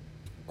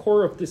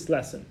core of this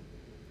lesson.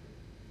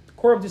 The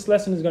core of this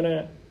lesson is going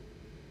to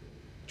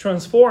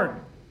transform,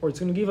 or it's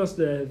going to give us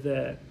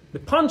the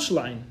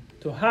punchline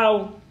to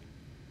how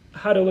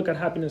to look at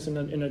happiness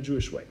in a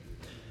Jewish way.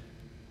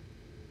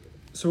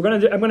 So I'm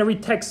going to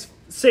read text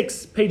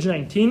 6, page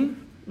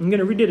 19. I'm going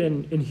to read it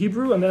in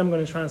Hebrew, and then I'm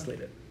going to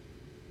translate it.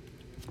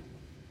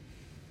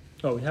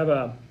 Oh, we have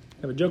a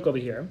joke over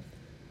here.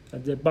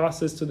 The boss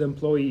says to the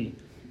employee,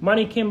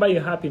 "Money can't buy you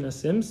happiness,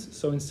 Sims,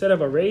 so instead of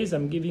a raise,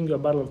 I'm giving you a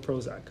bottle of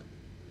Prozac."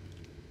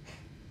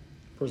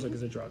 Prozac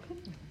is a drug.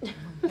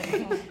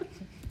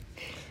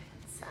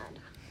 Sad.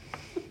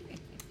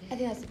 I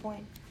think that's the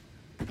point.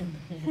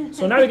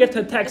 So now we get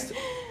to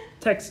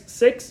text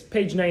 6,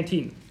 page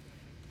 19.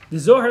 The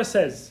Zohar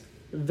says,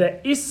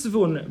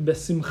 "Ve'isvun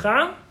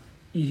besimcha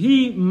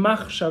ihi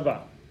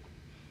machshava."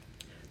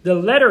 The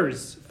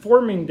letters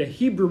forming the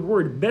Hebrew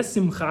word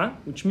besimcha,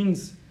 which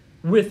means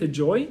with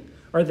joy,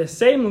 are the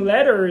same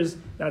letters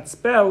that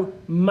spell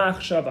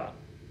machshava,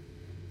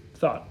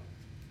 thought.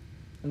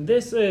 And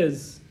this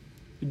is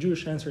the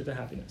Jewish answer to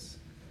happiness.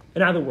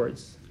 In other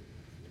words,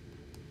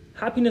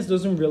 happiness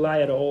doesn't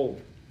rely at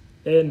all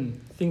in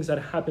things that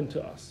happen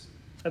to us.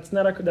 That's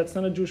not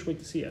a Jewish way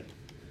to see it.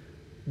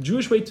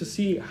 Jewish way to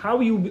see how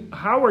are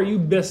you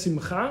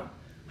besimcha,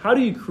 how do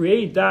you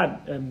create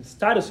that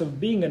status of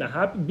being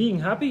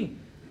happy,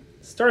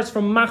 starts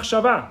from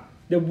machshava.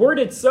 The word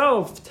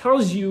itself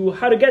tells you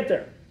how to get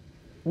there.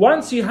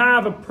 Once you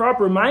have a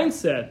proper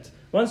mindset,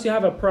 once you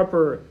have a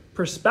proper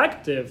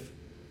perspective,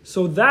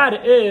 so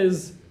that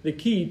is the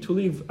key to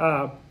live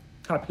a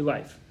happy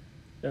life.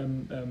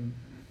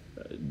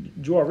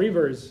 Joa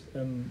Rivers,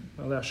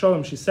 Allah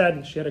Shalom, she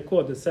had a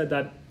quote that said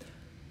that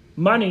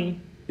money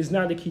is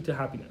not the key to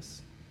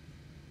happiness.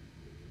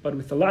 But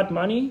with a lot of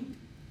money,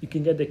 you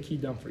can get the key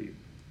done for you.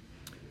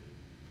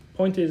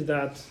 Point is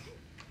that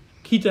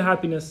key to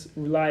happiness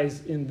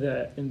relies in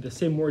the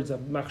same words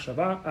of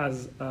machshava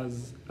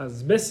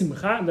as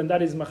besimcha, and then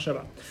that is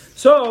machshava.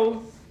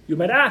 So you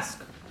might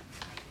ask,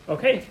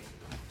 okay,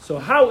 so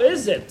how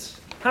is it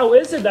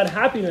that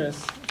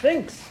happiness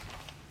thinks?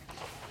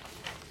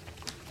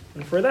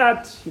 And for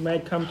that, you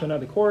might come to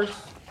another course.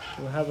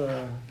 We'll have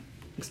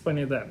explain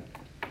it then.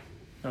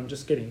 I'm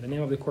just kidding. The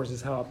name of the course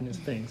is How Happiness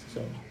Thinks.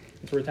 So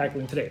that's what we're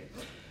tackling today.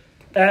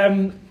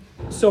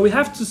 So we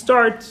have to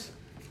start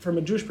from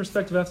a Jewish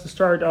perspective. We have to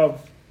start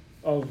of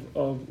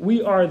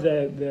we are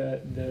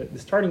the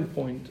starting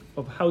point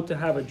of how to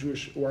have a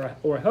Jewish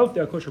or a healthy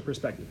or kosher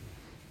perspective.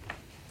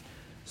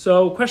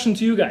 So, question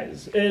to you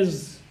guys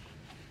is: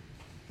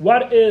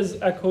 what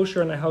is a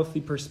kosher and a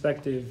healthy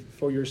perspective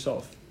for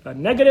yourself? A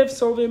negative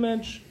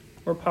self-image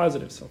or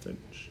positive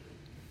self-image?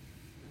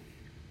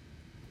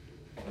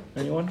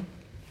 Anyone?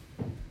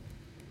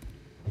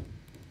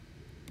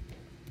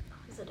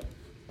 Positive,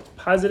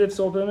 Positive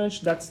self-image,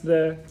 that's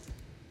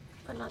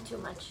but not too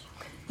much.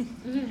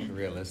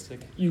 Realistic.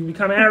 you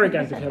become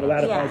arrogant if you have a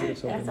lot of Yeah, positive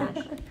self-image.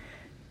 exactly.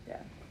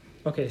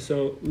 Okay,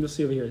 so we'll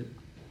see over here.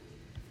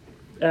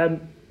 A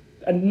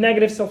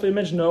negative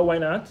self-image, no, why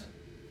not?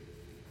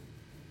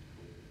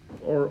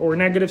 Or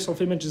negative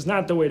self-image is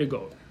not the way to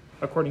go,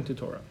 according to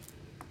Torah.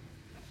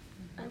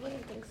 I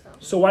wouldn't think so.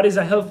 So what is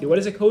a healthy, what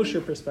is a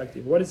kosher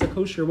perspective? What is a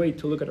kosher way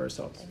to look at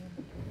ourselves?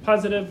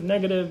 Positive,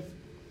 negative,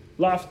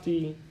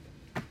 lofty,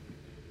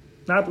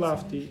 not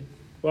lofty.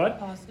 What?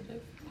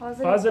 Positive,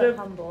 Positive?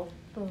 but humble.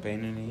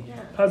 Beinoni. Yeah.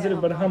 Positive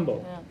but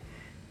humble. Yeah.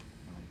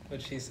 What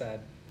she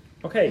said.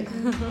 Okay,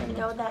 And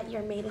know that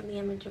you're made in the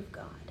image of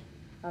God.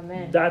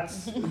 Amen.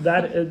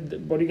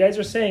 what you guys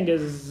are saying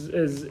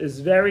is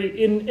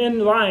very in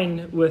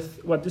line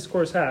with what this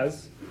course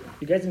has.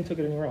 You guys didn't took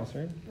it anywhere else,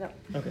 right? No.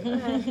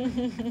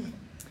 Okay.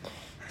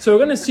 So we're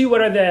going to see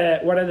what are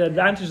the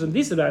advantages and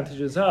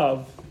disadvantages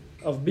of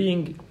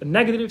being a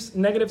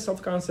negative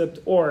self-concept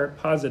or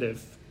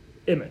positive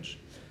image.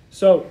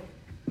 So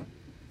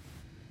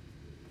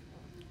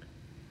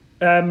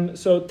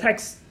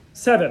text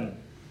 7,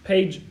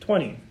 page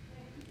 20,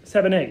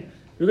 7a.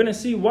 We're going to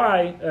see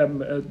why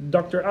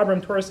Dr.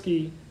 Abram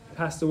Tversky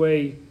passed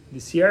away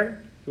this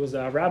year. He was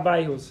a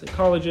rabbi, he was a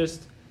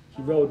psychologist.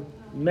 He wrote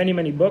many,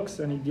 many books,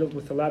 and he dealt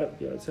with a lot of,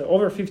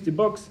 over 50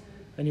 books.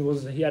 And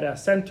he had a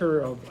center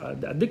of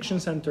the addiction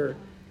center,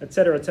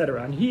 etc.,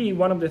 etc. And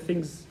one of the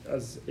things,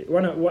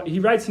 what he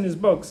writes in his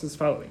books is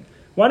following: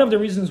 one of the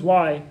reasons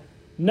why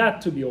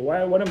not to be,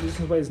 or one of the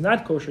reasons why it's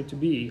not kosher to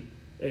be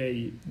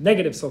a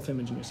negative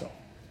self-image in yourself.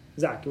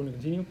 Zach, you want to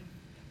continue?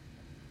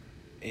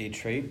 A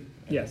trait?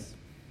 Yes.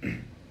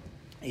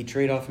 A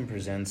trait often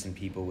presents in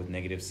people with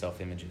negative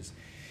self-images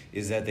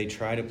is that they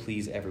try to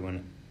please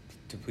everyone.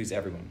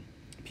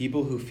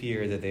 People who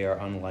fear that they are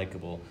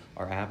unlikable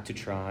are apt to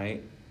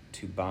try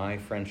to buy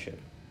friendship,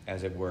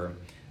 as it were,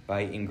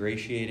 by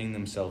ingratiating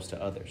themselves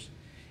to others.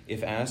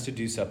 If asked to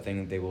do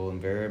something, they will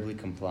invariably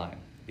comply,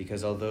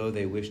 because although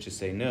they wish to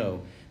say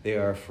no, they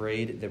are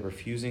afraid that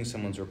refusing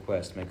someone's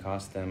request may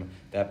cost them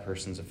that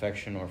person's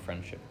affection or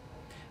friendship.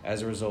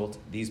 As a result,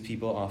 these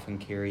people often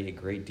carry a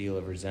great deal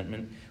of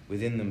resentment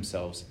within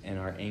themselves and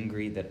are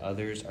angry that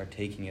others are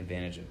taking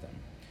advantage of them.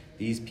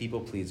 These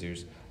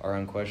people-pleasers are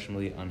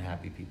unquestionably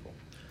unhappy people.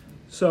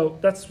 So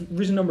that's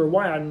reason number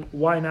one,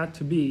 why not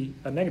to be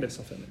a negative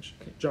self-image.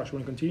 Okay, Josh, you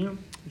want to continue?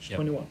 Page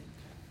 21.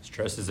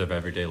 Stresses of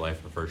everyday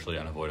life are virtually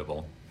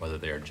unavoidable, whether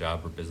they are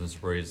job or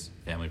business worries,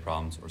 family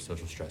problems, or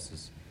social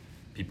stresses.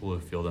 People who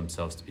feel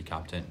themselves to be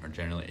competent are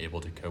generally able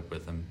to cope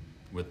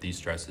with these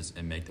stresses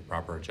and make the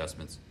proper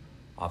adjustments,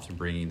 often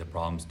bringing the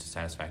problems to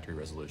satisfactory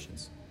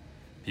resolutions.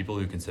 People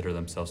who consider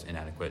themselves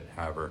inadequate,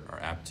 however, are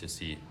apt to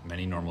see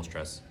many normal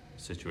stress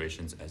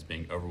situations as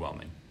being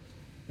overwhelming,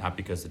 not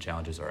because the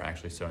challenges are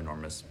actually so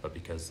enormous, but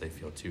because they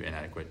feel too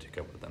inadequate to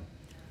cope with them.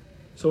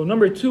 So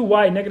number 2,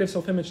 why negative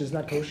self-image is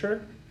not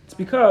kosher? It's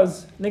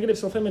because negative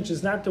self-image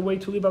is not the way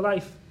to live a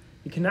life.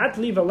 You cannot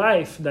live a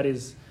life that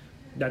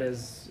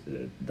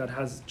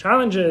has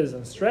challenges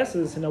and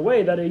stresses in a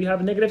way that you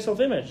have a negative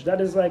self-image. That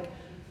is like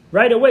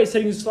right away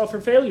setting yourself for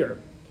failure.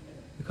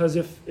 Because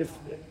if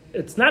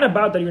it's not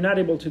about that you're not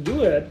able to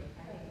do it,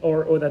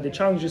 or that the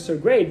challenge is so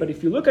great, but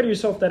if you look at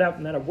yourself that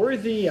I'm not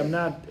worthy,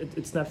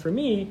 it's not for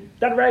me,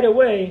 that right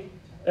away,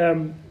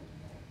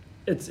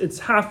 it's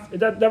half.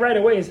 That right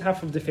away is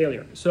half of the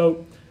failure.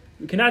 So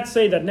we cannot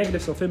say that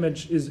negative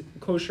self-image is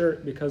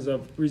kosher because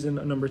of reason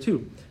number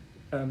 2.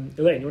 Elaine,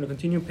 you want to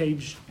continue?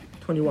 Page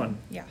 21.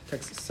 Yeah.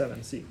 Text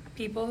 7c.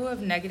 People who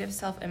have negative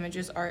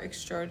self-images are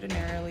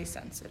extraordinarily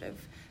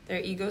sensitive. Their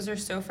egos are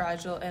so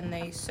fragile and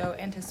they so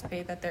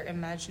anticipate that their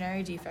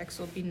imaginary defects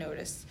will be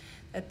noticed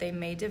that they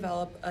may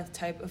develop a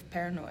type of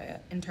paranoia,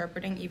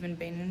 interpreting even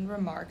benign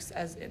remarks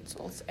as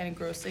insults and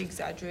grossly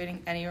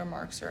exaggerating any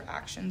remarks or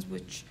actions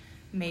which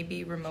may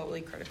be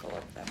remotely critical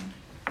of them.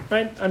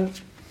 Right? And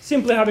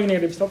simply having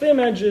negative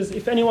self-image is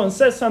if anyone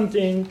says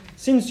something,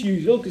 since you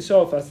look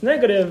yourself as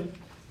negative,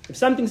 if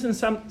something says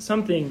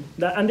something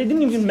that, and they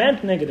didn't even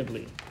meant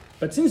negatively,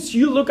 but since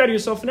you look at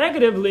yourself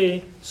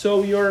negatively,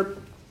 so you're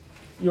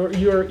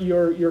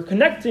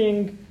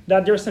connecting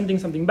that there's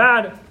something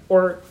bad,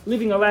 or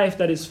living a life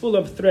that is full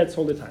of threats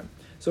all the time.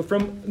 So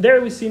from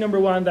there we see, number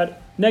one,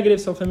 that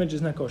negative self-image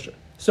is not kosher.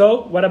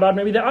 So what about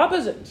maybe the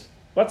opposite?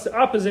 What's the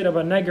opposite of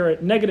a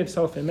negative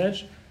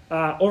self-image?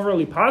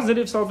 Overly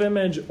positive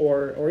self-image,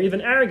 or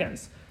even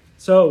arrogance.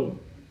 So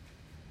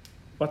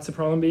what's the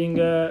problem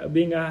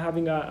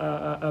having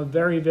a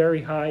very,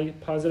 very high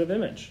positive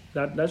image?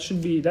 That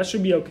should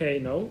be okay,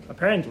 no?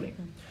 Apparently.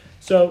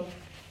 So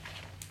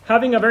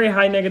having a very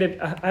high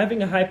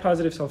having a high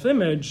positive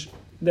self-image,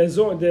 the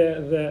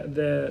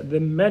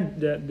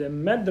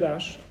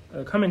Medrash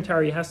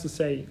commentary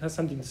has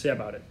something to say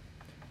about it.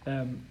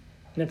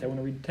 Nete, I want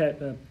to read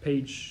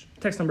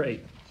text number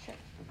 8. Sure.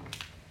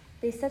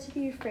 They said to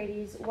the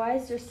Euphrates, "Why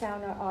is your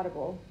sound not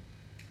audible?"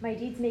 "My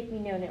deeds make me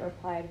known," it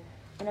replied.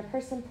 "When a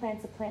person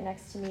plants a plant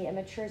next to me, it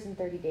matures in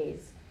 30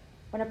 days.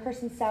 When a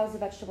person sows a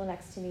vegetable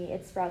next to me,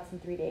 it sprouts in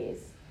 3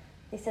 days."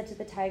 They said to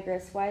the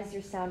tigress, "Why is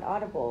your sound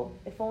audible?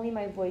 If only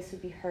my voice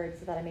would be heard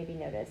so that I may be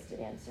noticed," it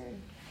answered.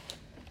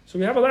 So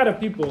we have a lot of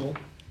people.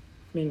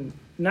 I mean,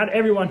 not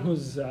everyone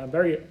who's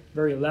very,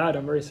 very loud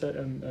and very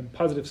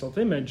positive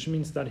self-image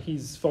means that he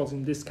falls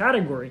in this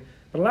category.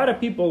 But a lot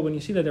of people, when you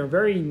see that they're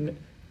very,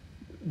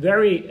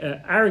 very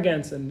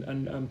arrogant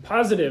and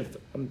positive,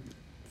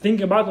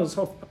 thinking about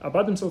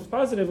themselves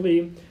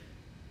positively,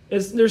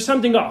 there's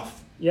something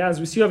off. Yeah, as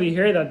we see over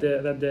here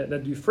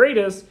that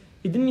Euphrates,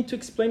 he didn't need to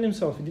explain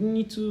himself. He didn't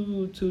need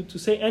to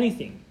say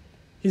anything.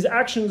 His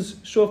actions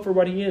show for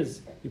what he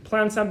is. You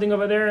plant something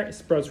over there, it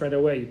sprouts right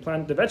away. You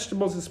plant the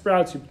vegetables, it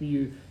sprouts.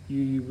 You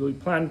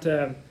plant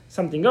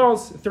something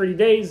else, 30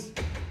 days.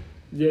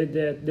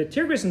 The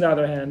tigris, on the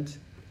other hand,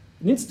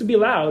 needs to be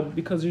loud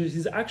because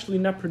he's actually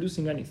not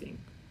producing anything.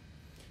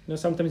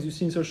 Sometimes you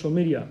see in social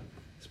media,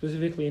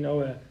 specifically,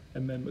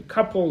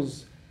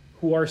 couples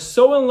who are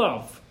so in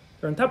love,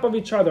 they're on top of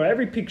each other,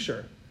 every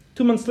picture.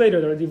 2 months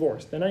later, they're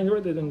divorced. They're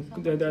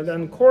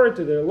in court,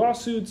 they're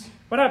lawsuits.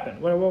 What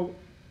happened?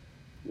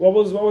 What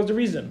was the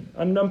reason?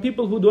 And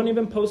people who don't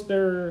even post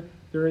their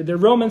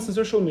romance on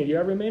social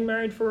media remain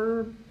married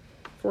for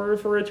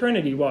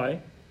eternity. Why?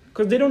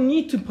 Because they don't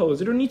need to post.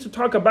 They don't need to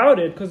talk about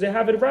it because they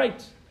have it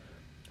right.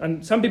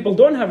 And some people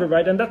don't have it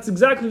right, and that's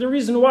exactly the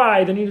reason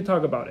why they need to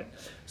talk about it.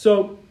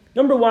 So,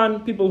 number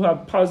one, people who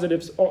have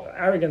positive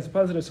arrogance,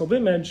 positive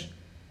self-image,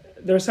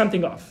 there's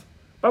something off.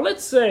 But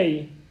let's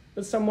say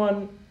that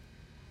someone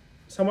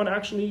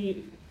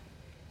actually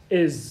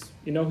is,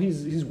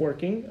 he's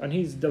working and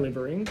he's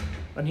delivering,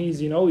 and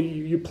he's,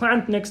 you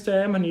plant next to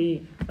him and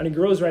he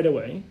grows right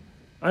away,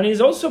 and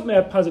he's also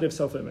a positive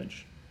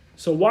self-image.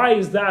 So why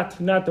is that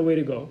not the way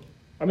to go?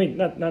 I mean,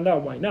 not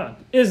why not?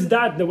 Is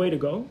that the way to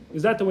go?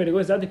 Is that the way to go?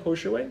 Is that the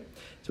kosher way?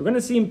 So we're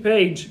going to see in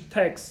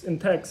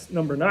text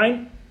number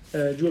 9.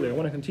 Julia, I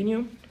want to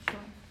continue. Sure.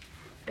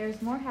 There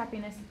is more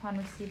happiness upon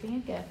receiving a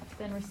gift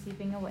than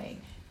receiving a wage.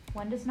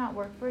 One does not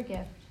work for a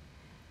gift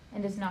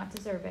and does not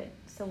deserve it,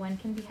 so one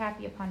can be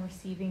happy upon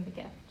receiving the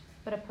gift.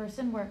 But a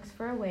person works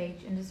for a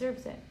wage and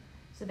deserves it,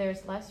 so there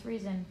is less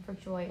reason for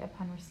joy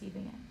upon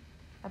receiving it.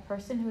 A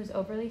person who is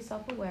overly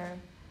self-aware,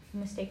 who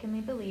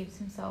mistakenly believes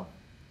himself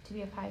to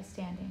be of high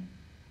standing,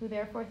 who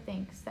therefore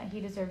thinks that he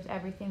deserves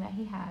everything that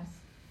he has,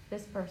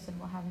 this person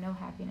will have no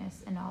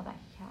happiness in all that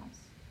he has.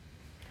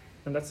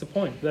 And that's the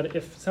point, that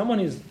if someone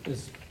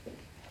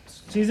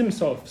sees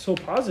himself so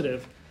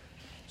positive,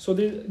 so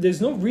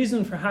there's no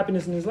reason for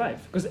happiness in his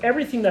life, because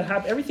everything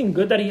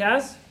good that he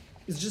has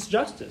is just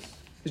justice.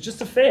 It's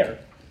just fair.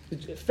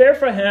 It's fair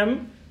for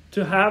him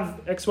to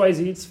have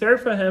XYZ. It's fair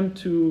for him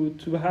to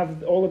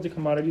have all of the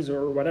commodities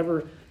or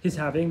whatever he's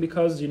having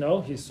because,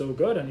 he's so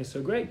good and he's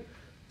so great.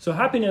 So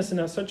happiness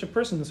in such a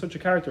person, in such a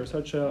character,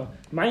 such a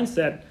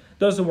mindset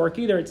doesn't work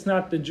either. It's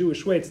not the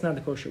Jewish way. It's not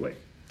the kosher way.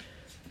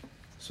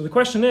 So the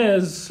question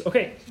is,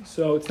 okay,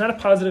 so it's not a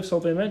positive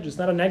self-image. It's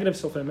not a negative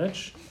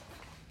self-image.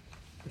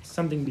 It's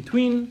something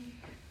between.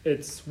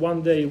 It's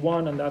one day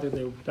one and the other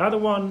day the other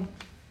one.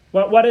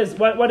 What is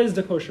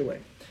the kosher way?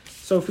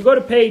 So if we go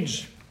to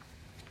page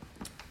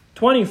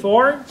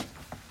 24,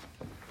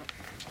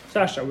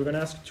 Sasha, we're going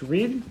to ask you to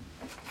read.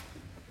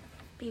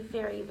 Be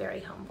very, very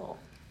humble.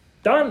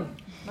 Done.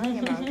 Mani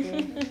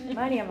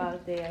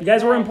amalte. You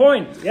guys were on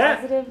point. Yeah.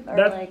 Positive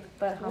or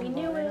but humble. We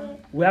knew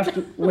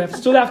it. We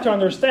still have to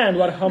understand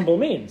what humble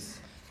means.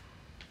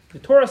 The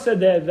Torah said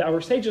that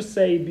our sages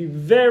say, be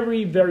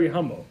very, very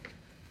humble.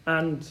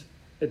 And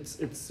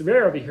it's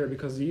rare over here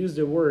because you use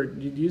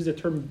the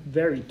term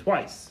very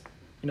twice.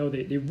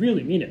 They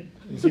really mean it.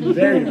 It's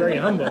very, very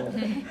humble.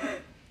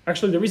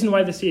 Actually, the reason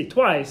why they say it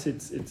twice,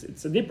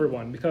 it's a deeper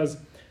one, because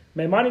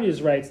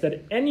Maimonides writes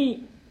that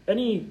any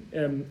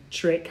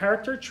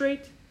character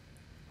trait,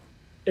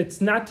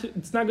 it's not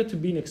good to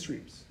be in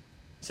extremes.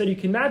 So you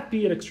cannot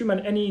be at extreme on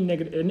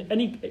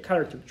any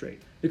character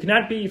trait. You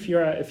cannot be if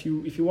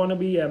you want to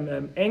be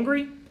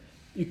angry,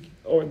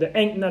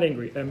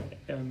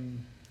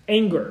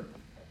 anger.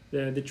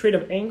 The trait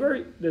of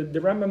anger, the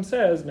Rambam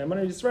says,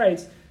 Maimonides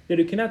writes, that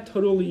you cannot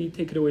totally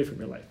take it away from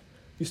your life.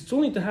 You still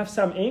need to have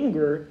some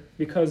anger,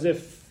 because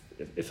if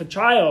a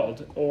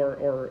child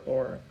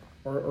or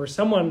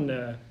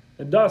someone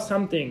does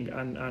something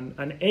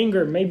and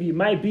anger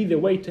might be the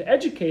way to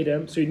educate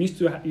them, so you need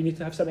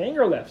to have some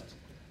anger left.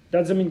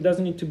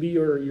 Doesn't need to be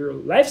your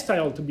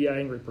lifestyle to be an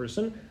angry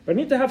person, but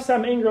you need to have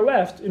some anger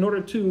left in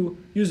order to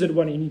use it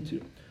when you need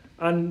to.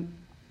 And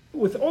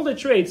with all the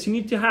traits, you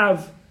need to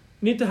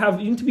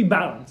be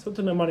balanced. That's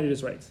what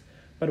Maimonides writes.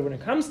 But when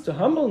it comes to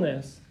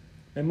humbleness,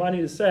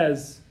 Maimonides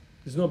says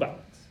there's no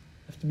balance.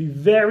 You have to be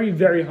very,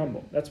 very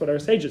humble. That's what our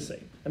sages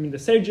say. I mean, the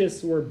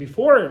sages were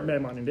before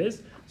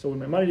Maimonides, so when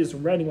Maimonides is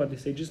writing what the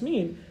sages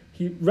mean,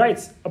 he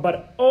writes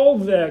about all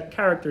the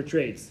character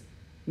traits.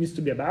 It needs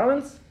to be a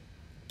balance.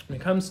 When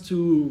it comes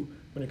to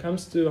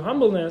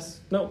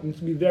humbleness, no, you need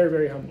to be very,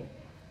 very humble.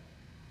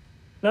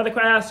 Now I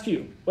ask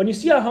you, when you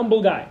see a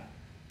humble guy,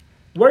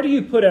 where do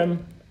you put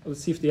him?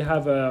 Let's see if they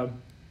have a...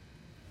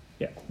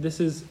 Yeah, this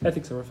is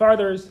Ethics of Our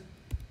Fathers.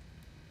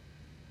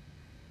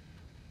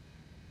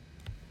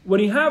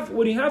 When you have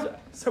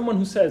someone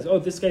who says, oh,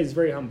 this guy is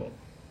very humble,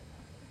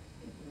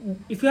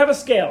 if you have a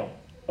scale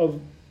of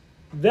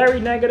very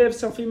negative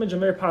self-image and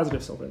very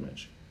positive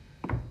self-image,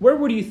 where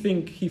would you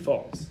think he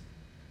falls?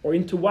 Or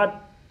into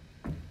what,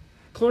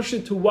 closer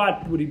to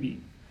what would he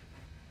be?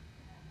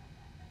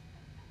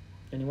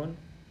 Anyone?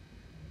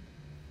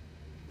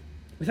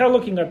 Without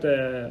looking at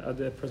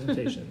the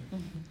presentation.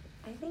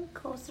 I think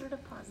closer to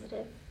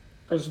positive.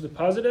 Closer to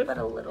positive? But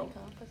a little.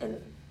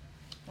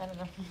 I don't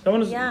know.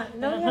 Someone who's, yeah,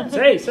 no,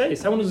 yeah. Say.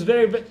 Someone who's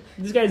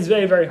this guy is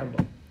very, very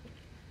humble.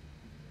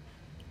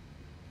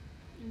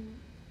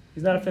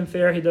 He's not a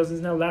fanfare,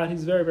 he's not loud,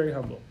 he's very, very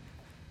humble.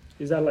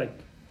 Is that like,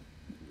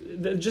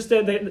 do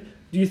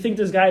you think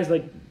this guy is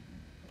like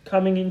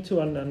coming into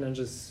and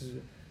just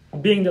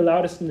being the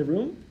loudest in the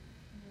room?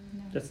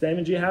 No. That's the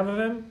image you have of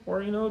him?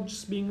 Or,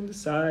 just being on the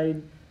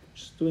side,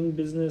 just doing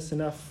business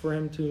enough for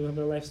him to have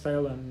a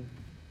lifestyle and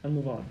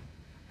move on?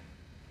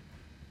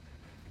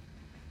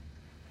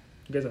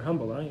 You guys are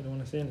humble, huh? You don't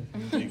want to say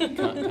anything. It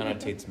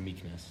connotates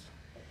meekness.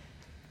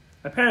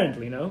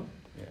 Apparently, no?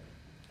 Yeah.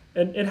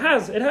 And it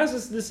has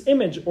this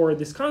image or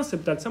this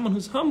concept that someone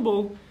who's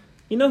humble,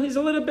 he's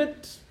a little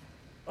bit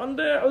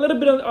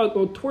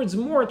towards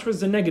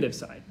the negative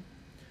side.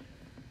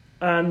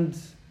 And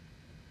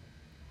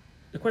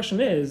the question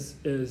is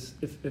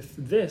if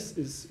this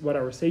is what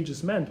our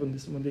sages meant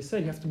when they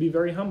said you have to be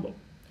very humble.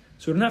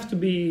 So you don't have to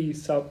be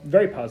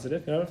very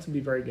positive. You don't have to be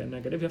very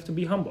negative. You have to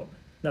be humble.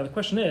 Now the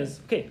question is,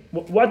 okay,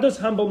 what does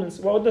humble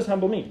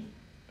mean?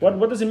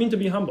 What does it mean to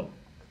be humble?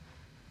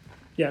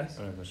 Yes.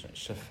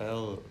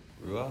 Shafel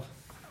ruach.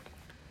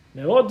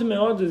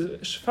 Meod is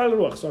shafel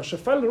ruach. So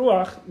shafel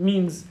ruach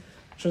means,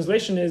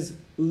 translation is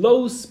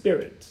low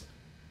spirit,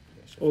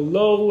 or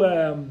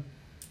low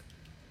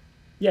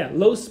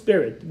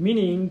spirit,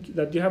 meaning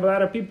that you have a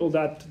lot of people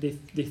that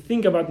they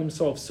think about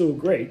themselves so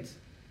great,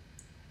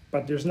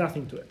 but there's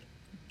nothing to it.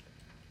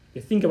 They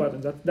think about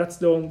them. That's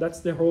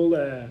the whole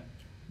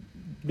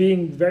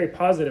being very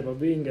positive, or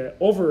being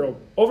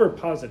over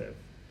positive.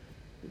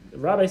 The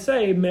rabbis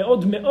say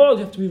meod, you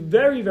have to be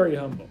very, very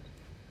humble.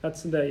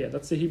 That's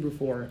the Hebrew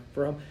for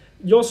humble.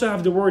 You also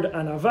have the word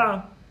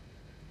anava,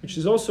 which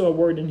is also a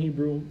word in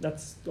Hebrew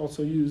that's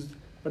also used,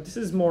 but this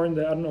is more I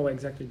don't know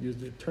exactly use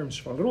the terms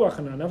shval ruach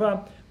and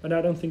anava, but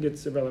I don't think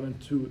it's relevant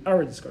to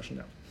our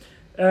discussion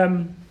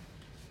now.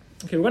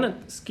 Okay, we're going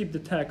to skip the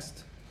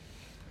text.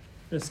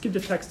 We're going to skip the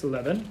text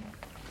 11.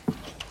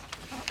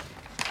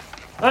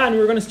 And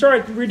we're going to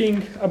start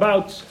reading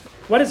about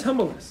what is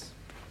humbleness.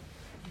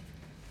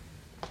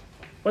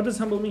 What does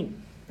humble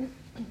mean?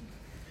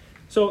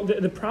 So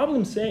the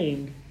problem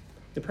saying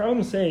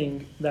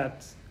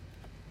that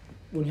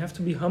when you have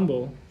to be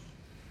humble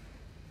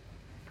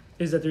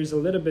is that there's a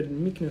little bit of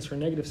meekness or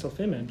negative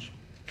self-image.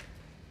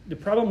 The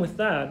problem with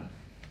that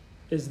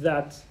is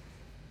that,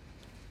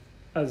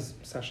 as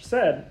Sasha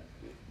said,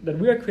 that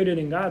we are created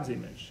in God's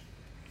image.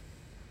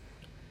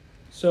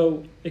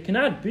 So it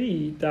cannot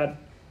be that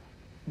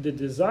the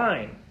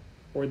design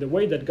or the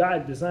way that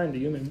God designed the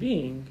human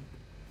being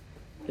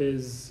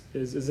is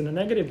in a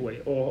negative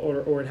way,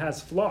 or it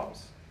has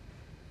flaws.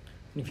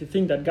 And if you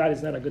think that God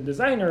is not a good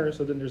designer,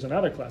 so then there's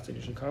another class that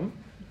you should come.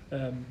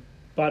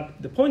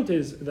 But the point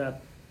is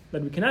that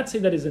we cannot say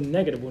that is a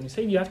negative. When you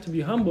say you have to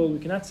be humble, we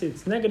cannot say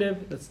it's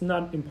negative. That's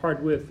not in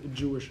part with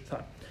Jewish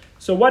thought.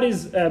 So what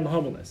is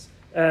humbleness?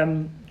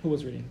 Who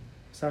was reading?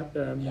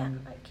 Yeah,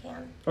 I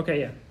can. Okay,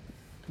 yeah.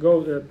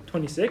 Go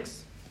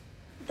 26.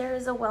 There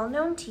is a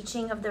well-known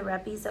teaching of the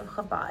Rebbes of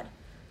Chabad.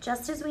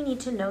 Just as we need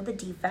to know the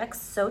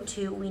defects, so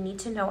too we need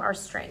to know our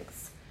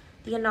strengths.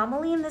 The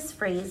anomaly in this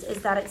phrase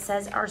is that it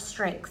says our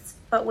strengths,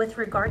 but with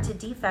regard to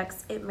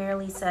defects, it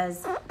merely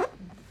says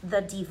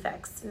the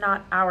defects,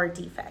 not our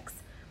defects.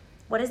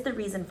 What is the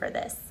reason for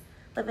this?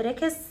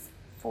 Leviticus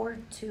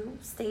 4:2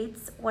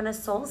 states, when a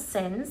soul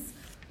sins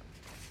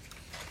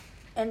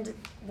and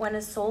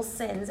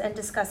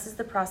discusses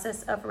the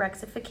process of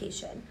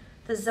rectification.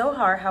 The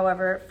Zohar,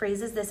 however,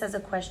 phrases this as a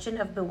question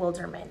of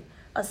bewilderment.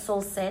 A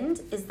soul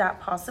sinned? Is that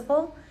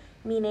possible?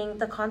 Meaning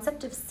the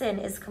concept of sin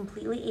is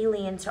completely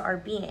alien to our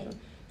being.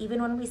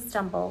 Even when we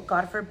stumble,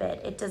 God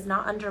forbid, it does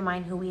not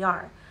undermine who we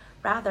are.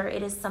 Rather,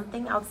 it is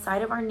something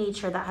outside of our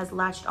nature that has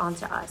latched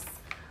onto us.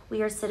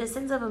 We are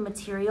citizens of a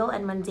material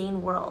and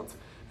mundane world,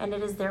 and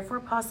it is therefore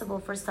possible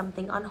for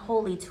something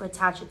unholy to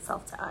attach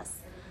itself to us.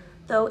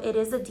 Though it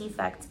is a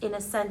defect, in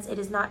a sense, it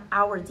is not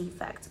our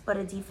defect, but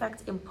a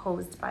defect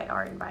imposed by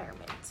our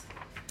environment.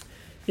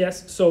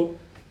 Yes, so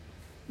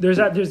there's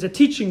a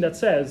teaching that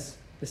says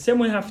the same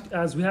way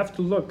as we have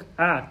to look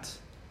at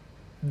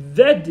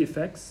their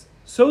defects,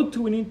 so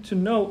too we need to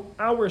know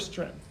our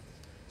strength.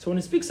 So when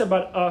it speaks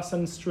about us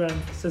and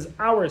strength, it says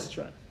our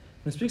strength.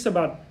 When it speaks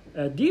about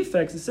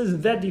defects, it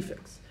says their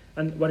defects.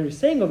 And what you're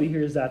saying over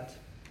here is that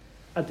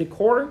at the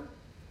core,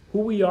 who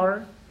we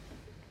are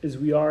is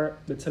we are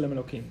B'Tselem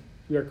Elokim.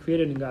 We are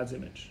created in God's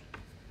image.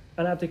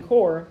 And at the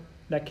core,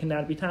 that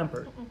cannot be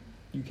tampered.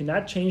 You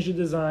cannot change the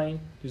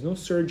design. There's no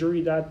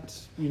surgery that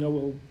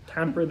will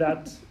tamper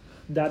that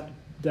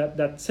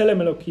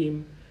Tselem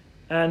Elokim.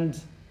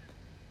 And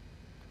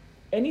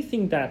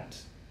anything that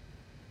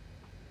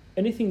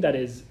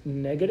is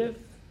negative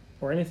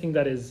or anything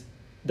that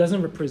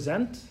doesn't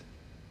represent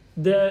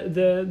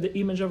the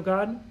image of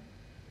God,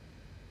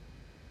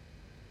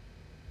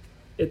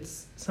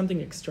 it's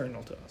something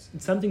external to us.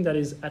 It's something that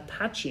is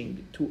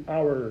attaching to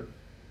our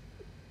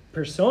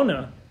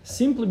persona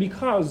simply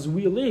because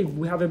we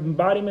have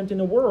embodiment in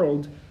a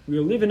world. We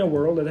live in a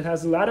world that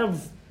has a lot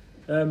of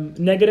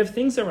negative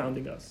things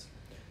surrounding us.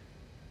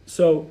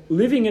 So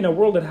living in a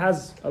world that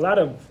has a lot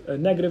of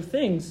negative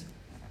things,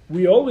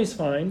 we always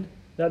find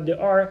that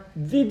there are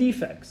the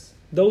defects.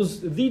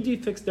 The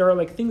defects, they are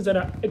like things that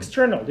are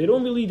external.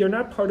 They're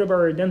not part of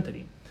our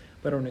identity.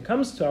 But when it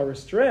comes to our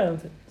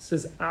strength, it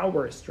says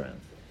our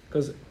strength.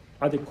 Because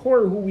at the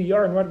core of who we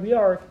are and what we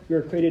are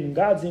created in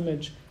God's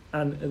image,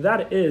 and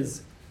that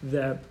is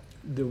the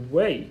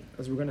way,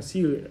 as we're going to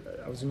see, in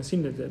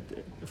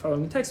the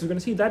following text, we're going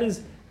to see that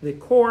is the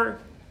core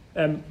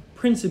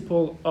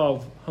principle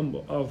of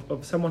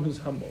someone who's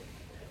humble.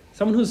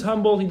 Someone who's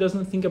humble, he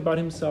doesn't think about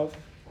himself.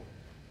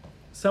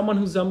 Someone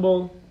who's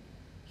humble,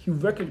 he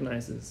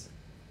recognizes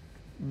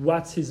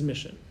what's his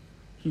mission.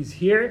 He's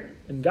here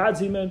in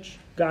God's image.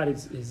 God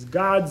is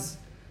God's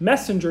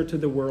messenger to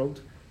the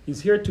world.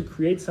 He's here to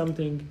create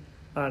something,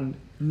 and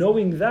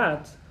knowing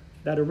that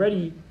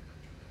already,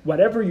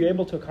 whatever you're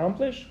able to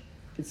accomplish,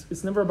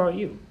 it's never about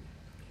you.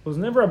 It was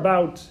never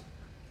about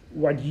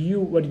what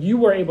you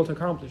were able to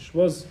accomplish. It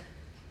was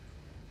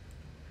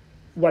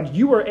what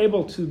you were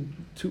able to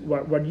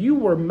what you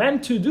were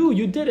meant to do.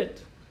 You did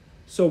it.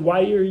 So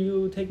why are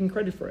you taking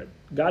credit for it?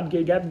 God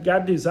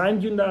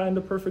designed you in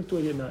the perfect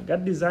way.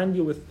 God designed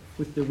you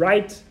with the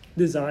right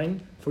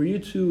design for you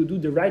to do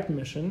the right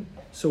mission.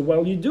 So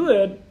while you do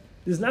it,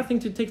 there's nothing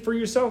to take for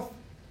yourself.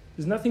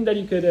 There's nothing that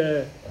you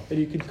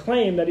could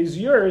claim that is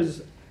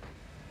yours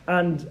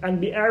and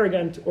be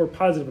arrogant or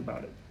positive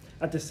about it.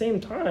 At the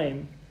same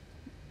time,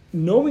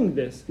 knowing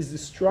this is the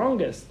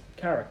strongest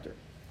character.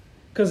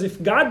 Because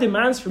if God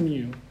demands from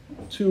you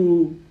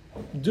to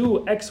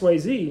do X, Y,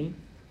 Z,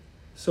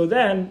 so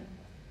then,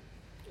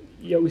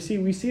 we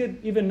see it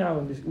even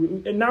now.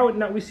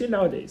 Now we see it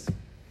nowadays.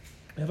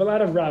 We have a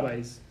lot of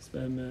rabbis.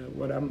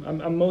 What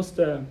I'm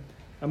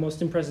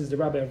most impressed is the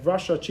rabbi of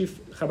Russia, chief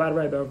Chabad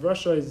rabbi of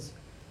Russia.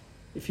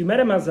 If you met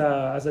him as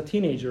a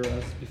teenager,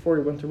 before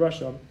he went to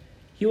Russia,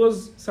 he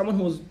was someone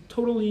who was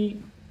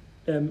totally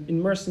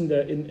immersed in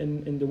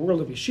the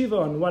world of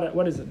yeshiva and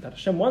what is it that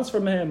Hashem wants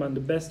from him and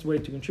the best way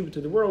to contribute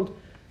to the world.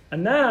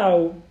 And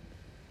now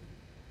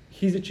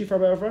he's the chief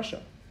rabbi of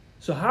Russia.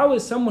 So how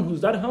is someone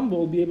who's that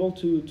humble be able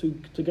to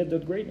get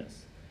that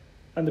greatness?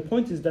 And the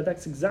point is that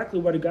that's exactly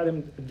what got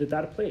him to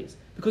that place.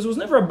 Because it was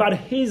never about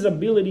his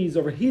abilities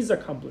or his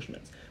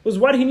accomplishments. It was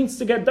what he needs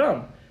to get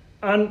done.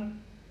 And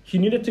he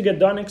needed to get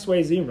done X,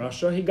 Y, Z in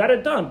Russia. He got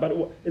it done. But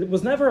it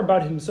was never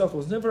about himself. It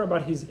was never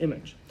about his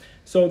image.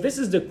 So this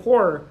is the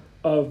core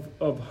of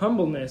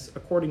humbleness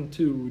according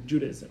to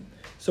Judaism.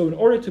 So in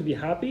order to be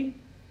happy,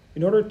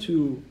 in order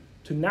to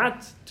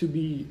not to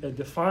be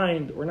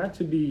defined or not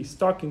to be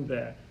stuck in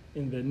the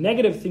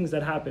negative things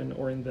that happen in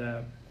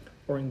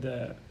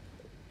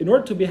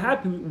order to be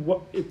happy,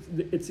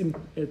 it's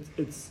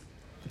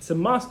a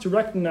must to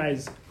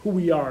recognize who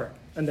we are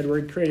and that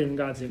we're created in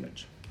God's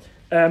image.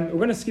 We're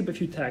going to skip a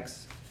few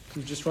texts.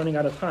 We're just running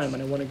out of time,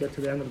 and I want to get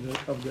to the end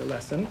of the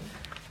lesson.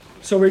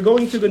 So we're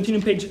going to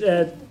continue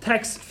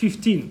text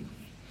 15.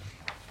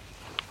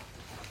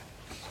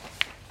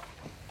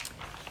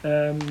 Who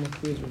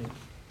is reading?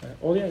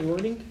 Olia, are you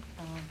reading?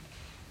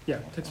 Yeah,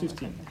 text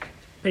 15.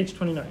 Page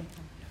 29.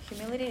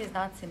 Humility is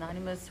not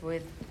synonymous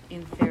with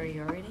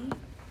inferiority.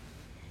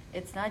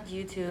 It's not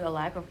due to a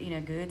lack of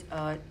inner good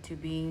or to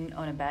being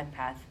on a bad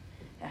path,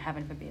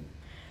 heaven forbid.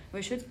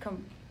 We should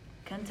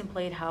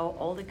contemplate how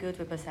all the good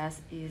we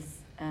possess is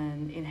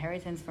an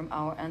inheritance from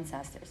our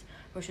ancestors.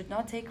 We should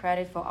not take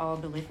credit for our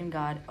belief in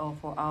God or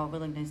for our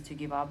willingness to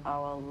give up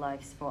our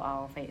lives for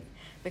our faith,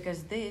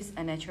 because these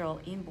are natural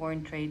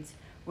inborn traits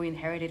we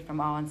inherited from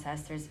our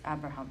ancestor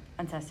Abraham.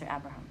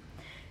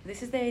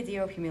 This is the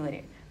idea of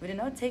humility. We do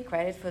not take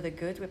credit for the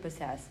good we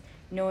possess,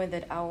 knowing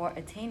that our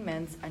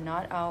attainments are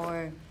not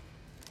our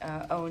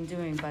own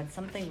doing, but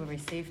something we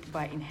received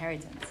by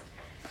inheritance.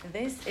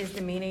 This is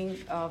the meaning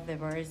of the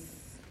verse,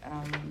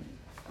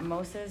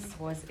 Moses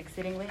was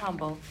exceedingly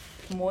humble,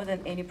 more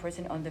than any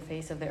person on the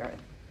face of the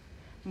earth.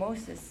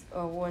 Moses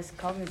was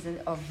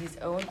cognizant of his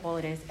own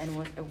qualities and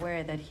was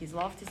aware that his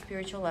lofty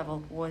spiritual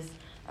level was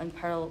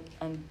unparalleled.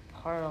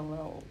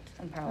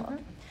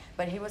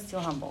 But he was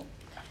still humble.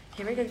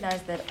 He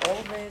recognized that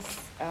all these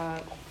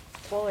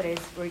qualities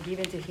were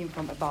given to him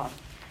from above.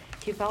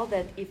 He felt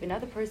that if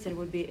another person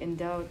would be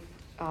endowed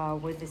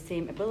with the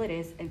same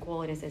abilities and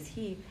qualities as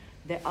he,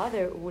 the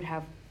other would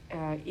have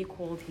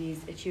equaled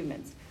his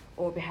achievements,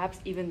 or perhaps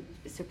even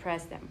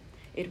suppressed them.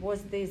 It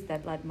was this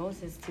that led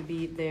Moses to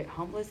be the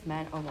humblest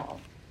man of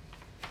all.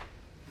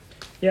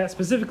 Yeah,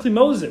 specifically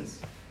Moses.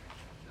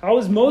 How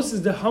is Moses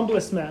the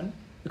humblest man?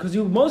 Because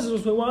Moses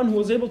was the one who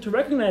was able to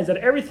recognize that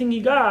everything he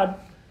got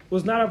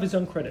was not of his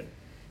own credit.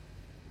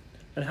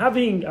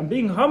 And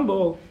being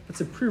humble,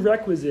 it's a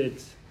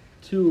prerequisite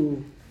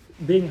to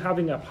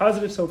having a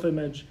positive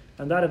self-image,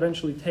 and that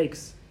eventually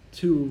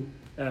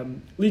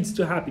leads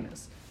to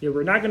happiness. Yeah,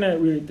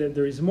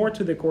 there is more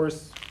to the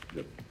course.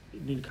 You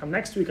need to come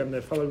next week and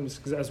the following weeks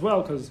as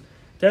well, because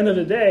at the end of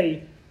the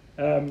day,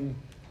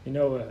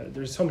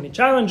 there's so many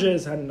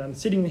challenges, and I'm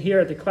sitting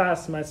here at the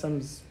class, might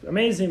sound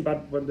amazing,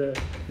 but when the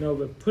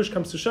push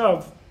comes to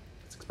shove,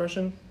 it's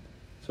expression.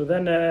 So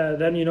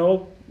then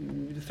you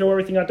throw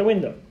everything out the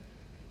window.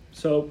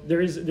 So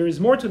there is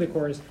more to the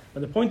course,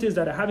 and the point is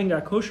that having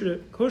a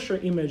kosher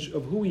image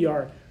of who we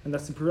are, and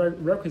that's the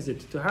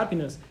prerequisite to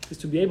happiness, is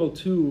to be able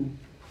to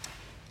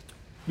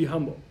be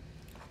humble.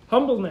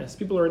 Humbleness.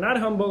 People who are not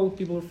humble,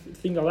 people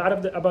think a lot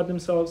about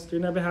themselves. They're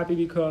never happy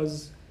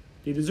because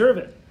they deserve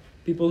it.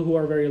 People who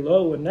are very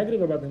low and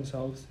negative about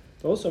themselves,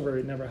 they're also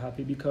never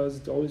happy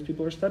because always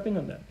people are stepping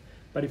on them.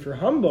 But if you're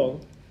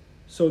humble,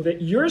 so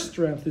that your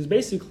strength is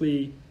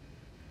basically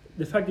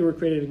the fact that we're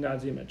created in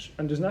God's image.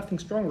 And there's nothing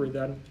stronger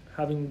than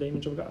having the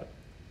image of God.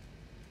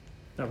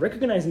 Now,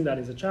 recognizing that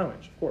is a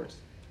challenge, of course.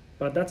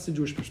 But that's the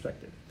Jewish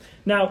perspective.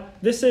 Now,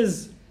 this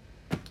is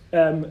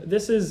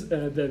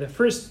the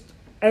first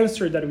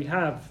answer that we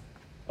have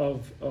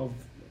of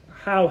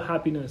how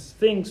happiness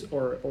thinks,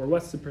 or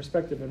what's the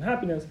perspective on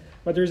happiness.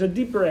 But there's a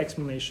deeper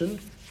explanation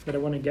that I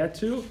want to get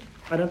to.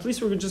 And at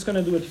least we're just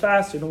going to do it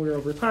fast. We're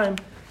over time.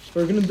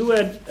 We're going to do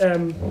it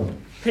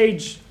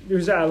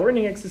there's a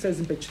learning exercise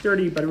in page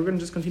 30, but we're going to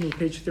just continue with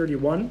page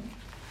 31.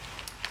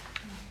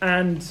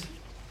 And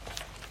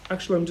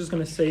actually, I'm just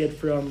going to say it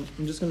from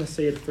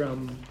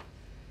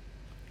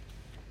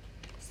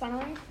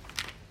Summary?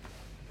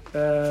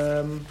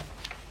 Go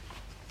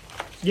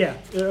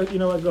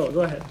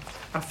ahead.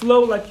 A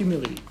flow like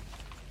humility.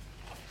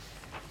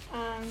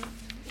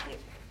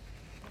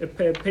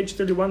 Page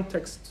 31,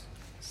 text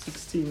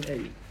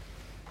 16a.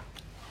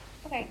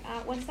 Okay,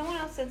 when someone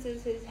else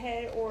senses his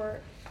head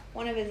or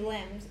one of his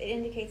limbs, it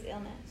indicates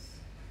illness.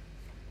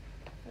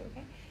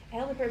 Okay, a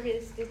healthy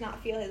person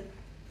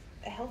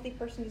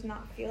does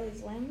not feel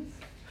his limbs.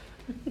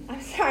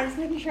 I'm sorry, I'm just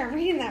making sure I'm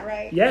reading that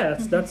right. Yeah,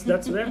 that's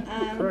correct.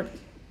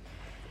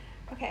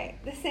 Okay,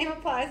 the same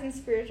applies in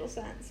spiritual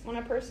sense. When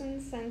a person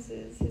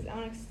senses his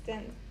own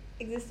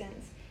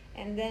existence,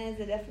 and then is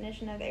the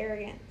definition of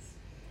arrogance,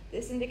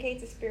 this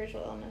indicates a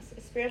spiritual illness.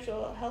 A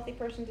spiritual, healthy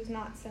person does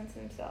not sense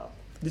himself.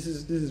 This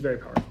is very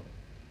powerful.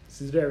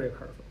 This is very, very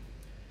powerful.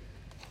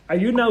 Are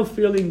you now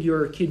feeling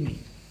your kidney?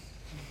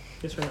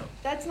 Yes or no?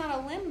 That's not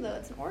a limb, though.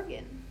 It's an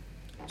organ.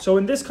 So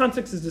in this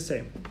context, it's the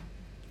same.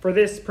 For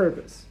this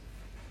purpose.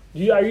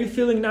 Are you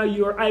feeling now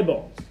your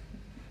eyeballs?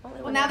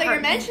 Well, now that you're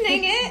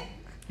mentioning it.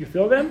 You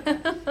feel them?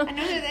 I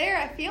know they're there.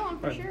 I feel them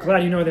for sure.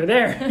 Glad you know they're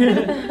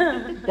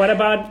there. What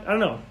about, I don't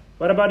know,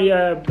 what about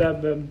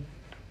the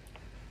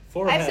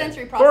forehead? I have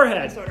sensory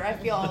processing disorder. I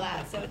feel all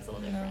that, so it's a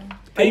little different.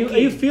 Are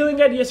you feeling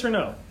it, yes or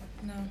no?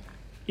 No.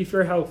 If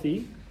you're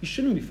healthy, you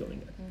shouldn't be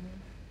feeling it.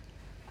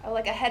 Oh,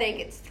 like a headache,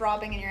 it's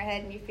throbbing in your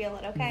head and you feel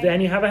it, okay?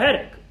 Then you have a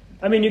headache.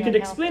 I mean, you could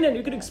explain it.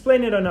 You could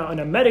explain it on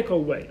a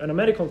medical way, on a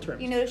medical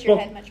term. You notice your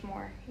head much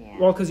more. Yeah.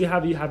 Well, because you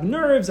have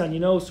nerves, and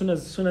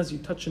as soon as you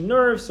touch a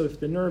nerve, so if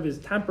the nerve is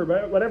tampered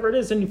by whatever it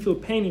is, then you feel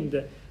pain, and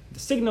the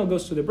signal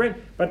goes to the brain.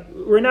 But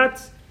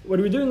what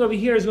we're doing over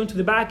here is going to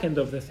the back end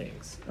of the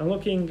things and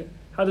looking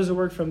how does it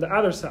work from the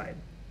other side,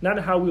 not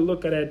how we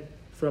look at it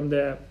from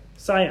the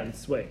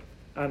science way.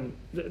 And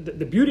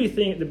the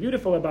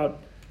beautiful about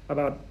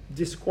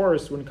this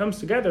course when it comes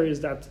together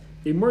is that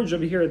they merge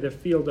over here the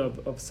field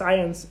of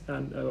science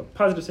and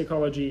positive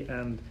psychology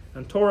and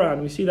Torah,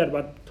 and we see that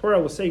what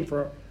Torah was saying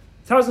for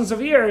thousands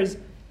of years,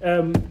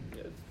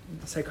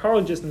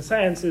 psychologists and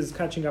science is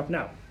catching up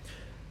now.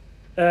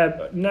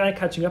 Not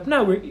catching up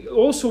now, we're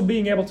also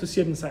being able to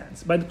see it in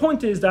science. But the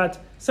point is that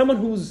someone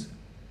who's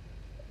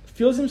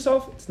feels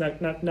himself, it's not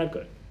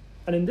good.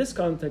 And in this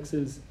context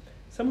is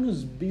someone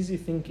who's busy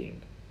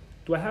thinking,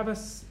 do I have a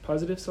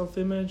positive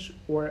self-image,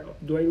 or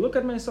do I look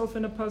at myself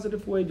in a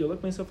positive way? Do I look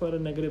at myself in a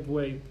negative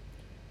way?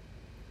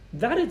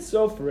 That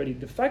itself already,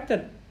 the fact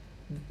that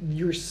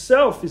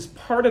yourself is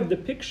part of the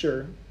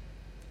picture,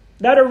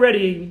 that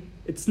already,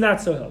 it's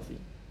not so healthy.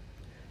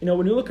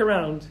 When you look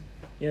around,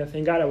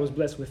 thank God I was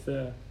blessed with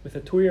a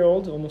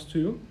 2-year-old, almost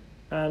 2,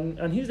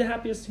 and he's the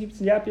happiest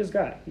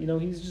guy.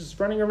 He's just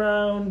running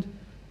around,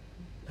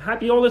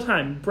 happy all the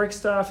time. Breaks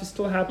stuff, he's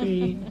still happy.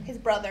 He breaks his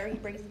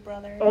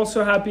brother.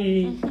 Also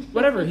happy,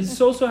 whatever. He's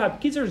so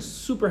happy. Kids are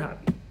super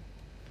happy.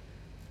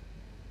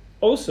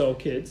 Also,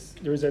 kids,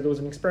 there was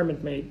an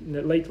experiment made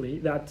lately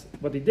that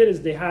what they did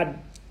is they had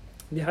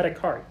a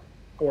cart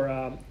or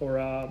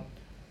a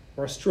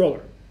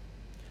stroller,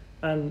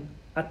 and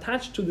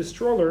attached to the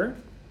stroller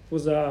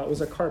was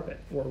a carpet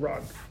or a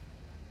rug,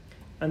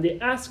 and they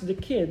asked the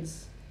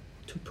kids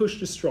to push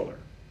the stroller.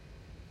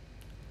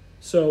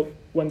 So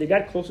when they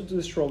got closer to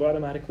the stroller,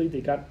 automatically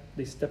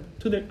they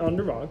stepped on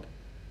the rug,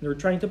 and they were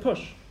trying to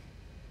push,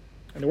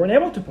 and they weren't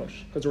able to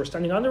push because they were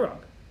standing on the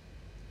rug.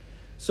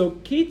 So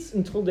kids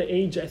until the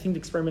age, I think the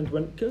experiment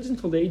went, kids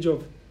until the age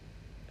of,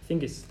 I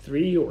think it's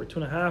 3 or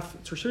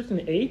 2.5, to a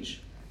certain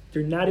age,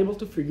 they're not able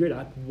to figure it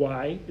out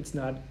why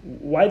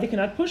they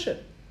cannot push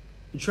it.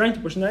 You're trying to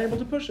push, not able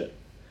to push it.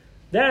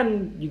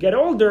 Then you get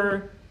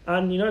older,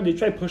 and they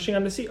try pushing,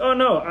 and they see, oh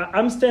no,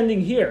 I'm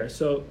standing here.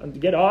 So and they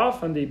get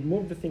off, and they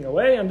move the thing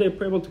away, and they're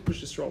able to push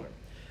the stroller.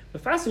 The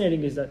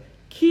fascinating is that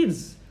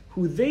kids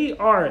who they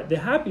are the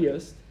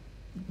happiest,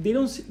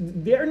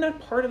 they're not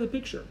part of the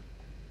picture.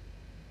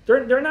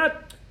 They're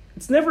not.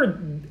 It's never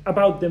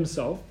about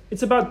themselves.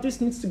 It's about this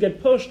needs to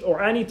get pushed,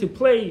 or I need to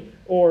play,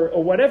 or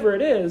whatever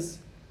it is.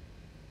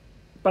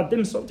 But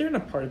themselves, they're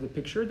not part of the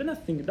picture. They're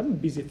not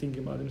busy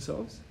thinking about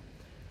themselves.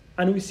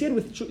 And we see it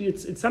with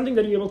it's something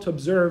that you're able to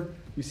observe.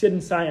 We see it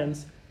in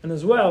science, and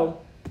as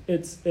well,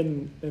 it's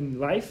in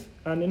life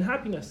and in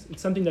happiness.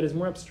 It's something that is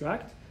more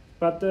abstract,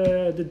 but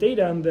the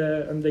data and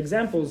the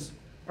examples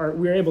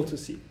we're able to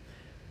see.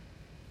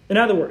 In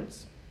other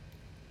words.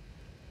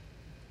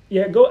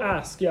 Go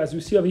ask, as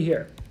you see over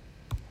here.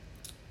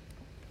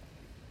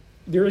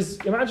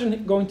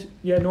 Imagine going to,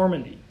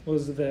 Normandy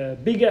was the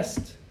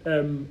biggest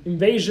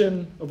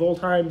invasion of all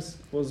times,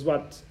 was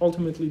what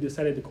ultimately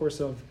decided the course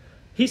of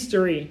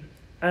history.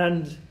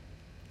 And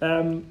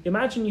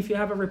imagine if you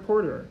have a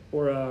reporter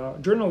or a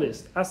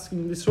journalist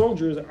asking the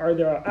soldiers,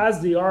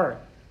 as they are,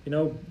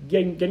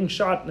 getting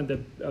shot at the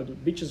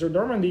beaches of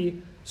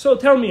Normandy, so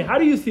tell me, how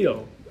do you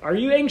feel? Are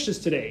you anxious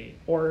today?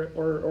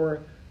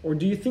 Or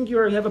do you think you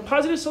have a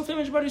positive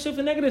self-image about yourself,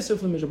 a negative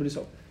self-image about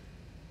yourself?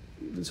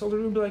 The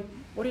soldier would be like,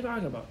 what are you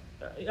talking about?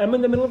 I'm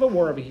in the middle of a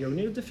war over here. We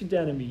need to defeat the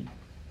enemy.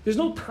 There's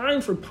no time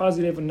for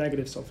positive and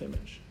negative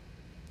self-image.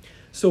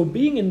 So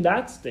being in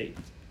that state,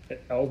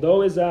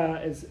 although is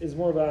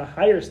more of a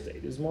higher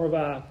state, is more of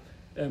a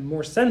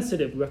more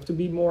sensitive. We have to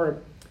be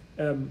more,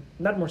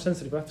 not more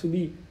sensitive. We have to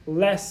be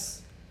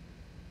less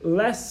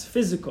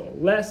physical,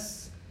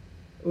 less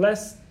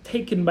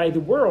taken by the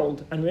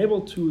world, and we're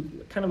able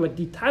to kind of like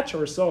detach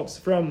ourselves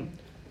from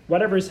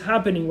whatever is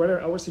happening,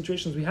 whatever our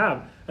situations we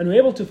have, and we're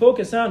able to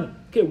focus on,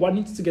 okay, what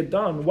needs to get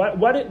done?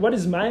 What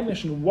is my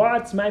mission?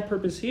 What's my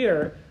purpose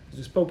here? As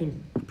we spoke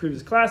in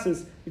previous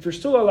classes, if you're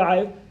still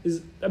alive,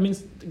 that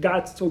means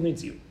God still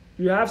needs you.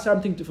 You have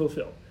something to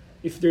fulfill.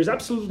 If there's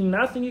absolutely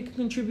nothing you can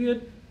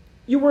contribute,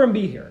 you wouldn't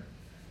be here.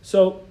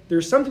 So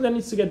there's something that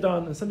needs to get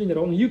done, and something that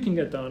only you can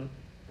get done.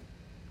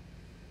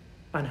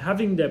 And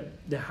having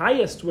the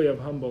highest way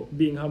of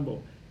being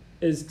humble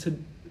is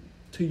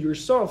to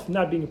yourself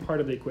not being a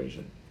part of the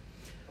equation.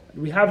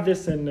 We have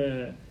this in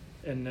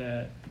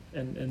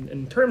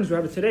terms, we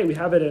have it today. We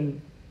have it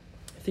in,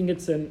 I think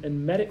it's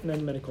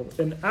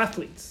in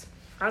athletes.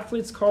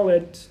 Athletes call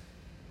it,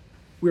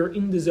 we're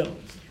in the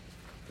zone.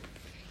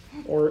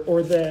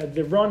 Or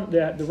the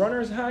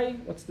runner's high.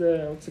 What's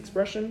the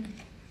expression?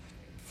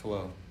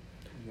 Flow.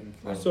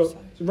 So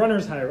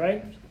runner's high,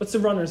 right? What's the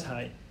runner's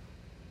high?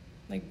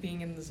 Like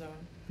being in the zone.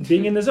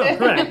 Being in the zone,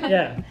 correct?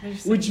 Yeah.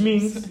 Which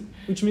means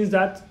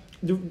that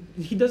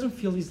he doesn't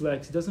feel his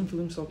legs. He doesn't feel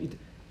himself.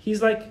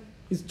 He's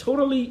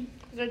totally.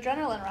 It's an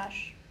adrenaline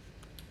rush.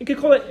 You could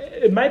call it.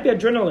 It might be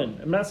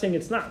adrenaline. I'm not saying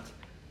it's not,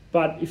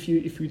 but if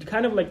you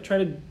kind of like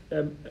try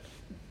to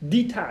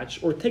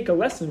detach or take a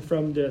lesson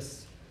from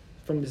this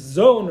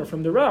zone or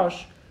from the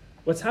rush,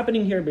 what's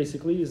happening here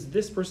basically is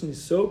this person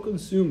is so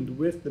consumed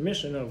with the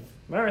mission of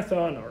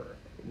marathon or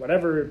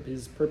whatever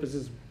his purpose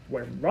is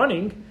when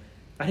running,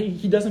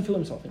 he doesn't feel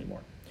himself anymore.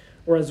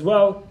 Or as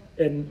well,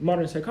 in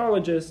modern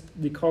psychologists,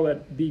 they call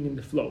it being in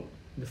the flow.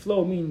 The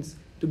flow means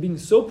to being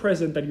so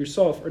present that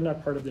yourself are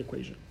not part of the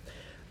equation.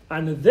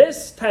 And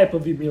this type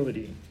of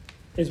humility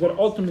is what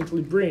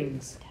ultimately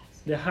brings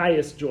the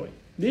highest joy.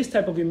 This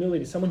type of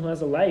humility, someone who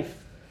has a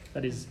life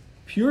that is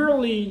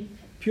purely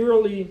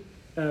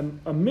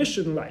a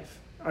mission life,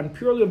 and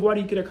purely of what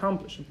he could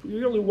accomplish, and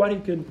purely what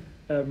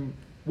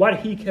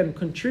he can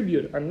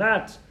contribute, and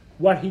not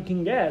what he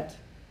can get,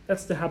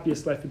 that's the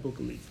happiest life people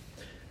could live.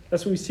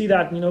 That's why we see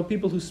that,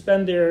 people who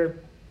spend their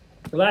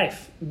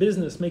life,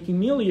 business, making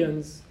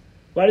millions,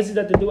 what is it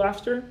that they do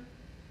after?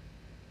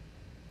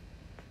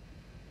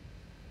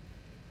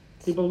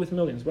 People with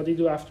millions, what do they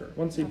do after?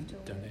 Once they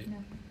donate.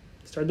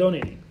 Start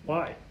donating.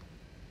 Why?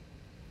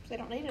 They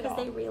don't need it Because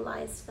all. they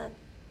realized that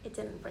it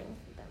didn't bring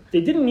them.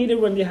 They didn't need it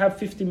when they have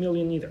 50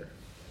 million either.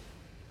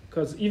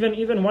 Because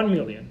even 1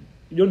 million,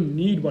 you don't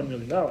need $1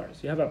 million.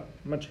 You have a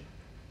much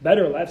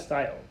better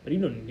lifestyle, but you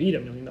don't need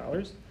 $1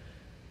 million.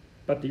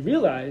 But they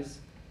realize,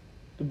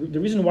 the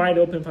reason why they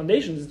open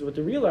foundations is what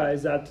they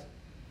realize that,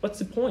 what's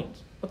the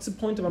point? What's the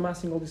point of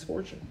amassing all this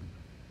fortune?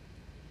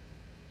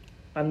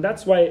 And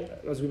that's why,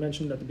 as we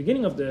mentioned at the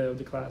beginning of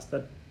the class,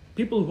 that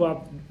people who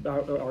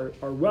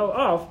are well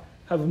off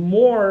have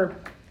more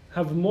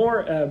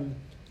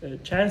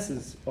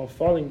chances of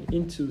falling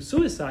into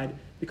suicide,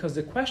 because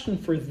the question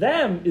for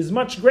them is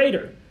much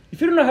greater.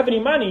 If you don't have any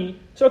money,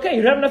 it's okay,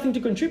 you have nothing to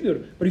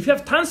contribute. But if you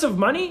have tons of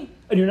money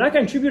and you're not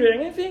contributing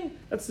anything,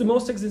 that's the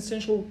most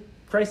existential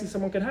crisis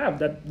someone can have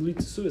that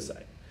leads to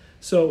suicide.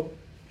 So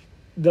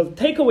the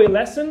takeaway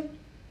lesson,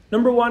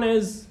 number one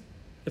is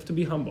you have to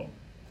be humble.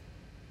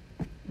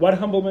 What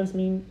humbleness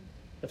means?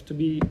 You have to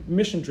be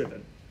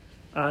mission-driven.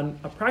 And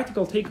a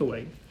practical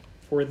takeaway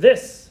for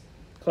this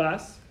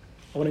class,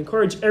 I want to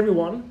encourage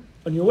everyone,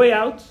 on your way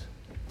out,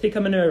 take a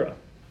menorah.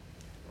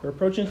 We're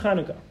approaching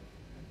Hanukkah.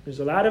 There's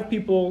a lot of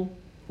people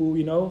who,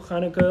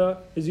 Hanukkah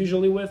is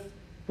usually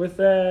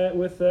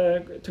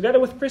together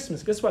with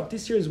Christmas. Guess what?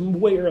 This year is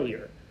way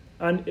earlier.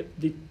 And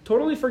they might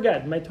totally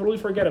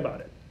forget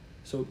about it.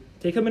 So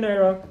take a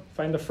menorah,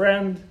 find a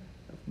friend,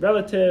 a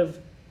relative,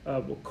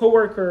 a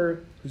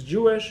coworker who's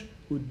Jewish,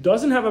 who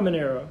doesn't have a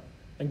menorah,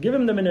 and give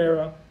him the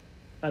menorah,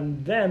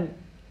 and then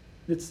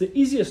it's the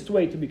easiest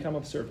way to become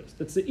of service.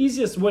 That's the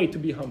easiest way to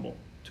be humble,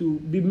 to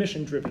be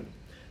mission-driven.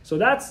 So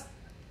that's,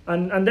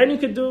 and then you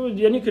could,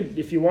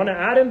 if you want to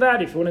add in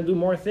that, if you want to do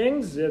more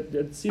things,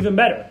 it's even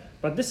better.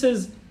 But this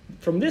is,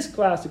 from this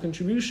class, the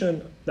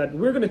contribution that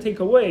we're going to take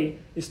away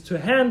is to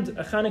hand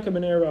a Hanukkah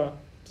menorah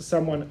to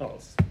someone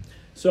else.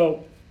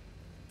 So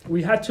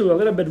we had to a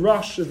little bit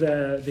rush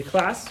the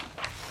class,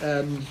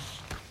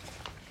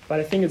 but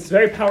I think it's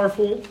very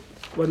powerful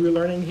what we're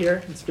learning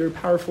here. It's very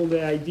powerful,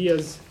 the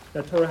ideas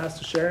that Torah has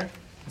to share.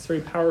 It's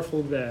very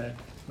powerful, the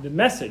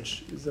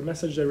message is a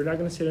message that we're not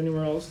going to see it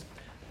anywhere else,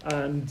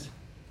 and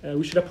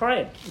we should apply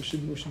it. We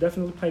should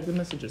definitely apply the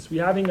messages.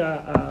 We're having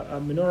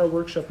a menorah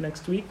workshop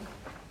next week.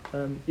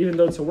 Even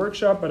though it's a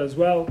workshop, but as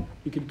well,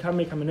 you could come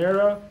make a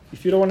menorah.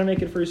 If you don't want to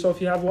make it for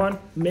yourself, you have one,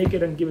 make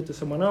it and give it to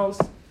someone else.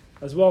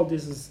 As well,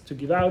 this is to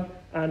give out.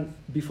 And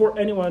before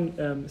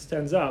anyone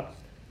stands up,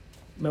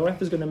 my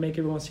wife is going to make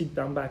everyone sit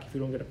down back if you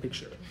don't get a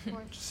picture.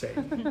 Just say.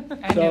 I knew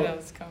that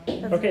was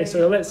coming. Okay,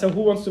 so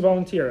who wants to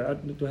volunteer?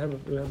 Do I have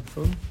a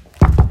phone?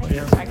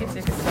 I can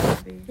take a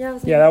selfie.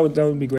 Yeah, that would be great.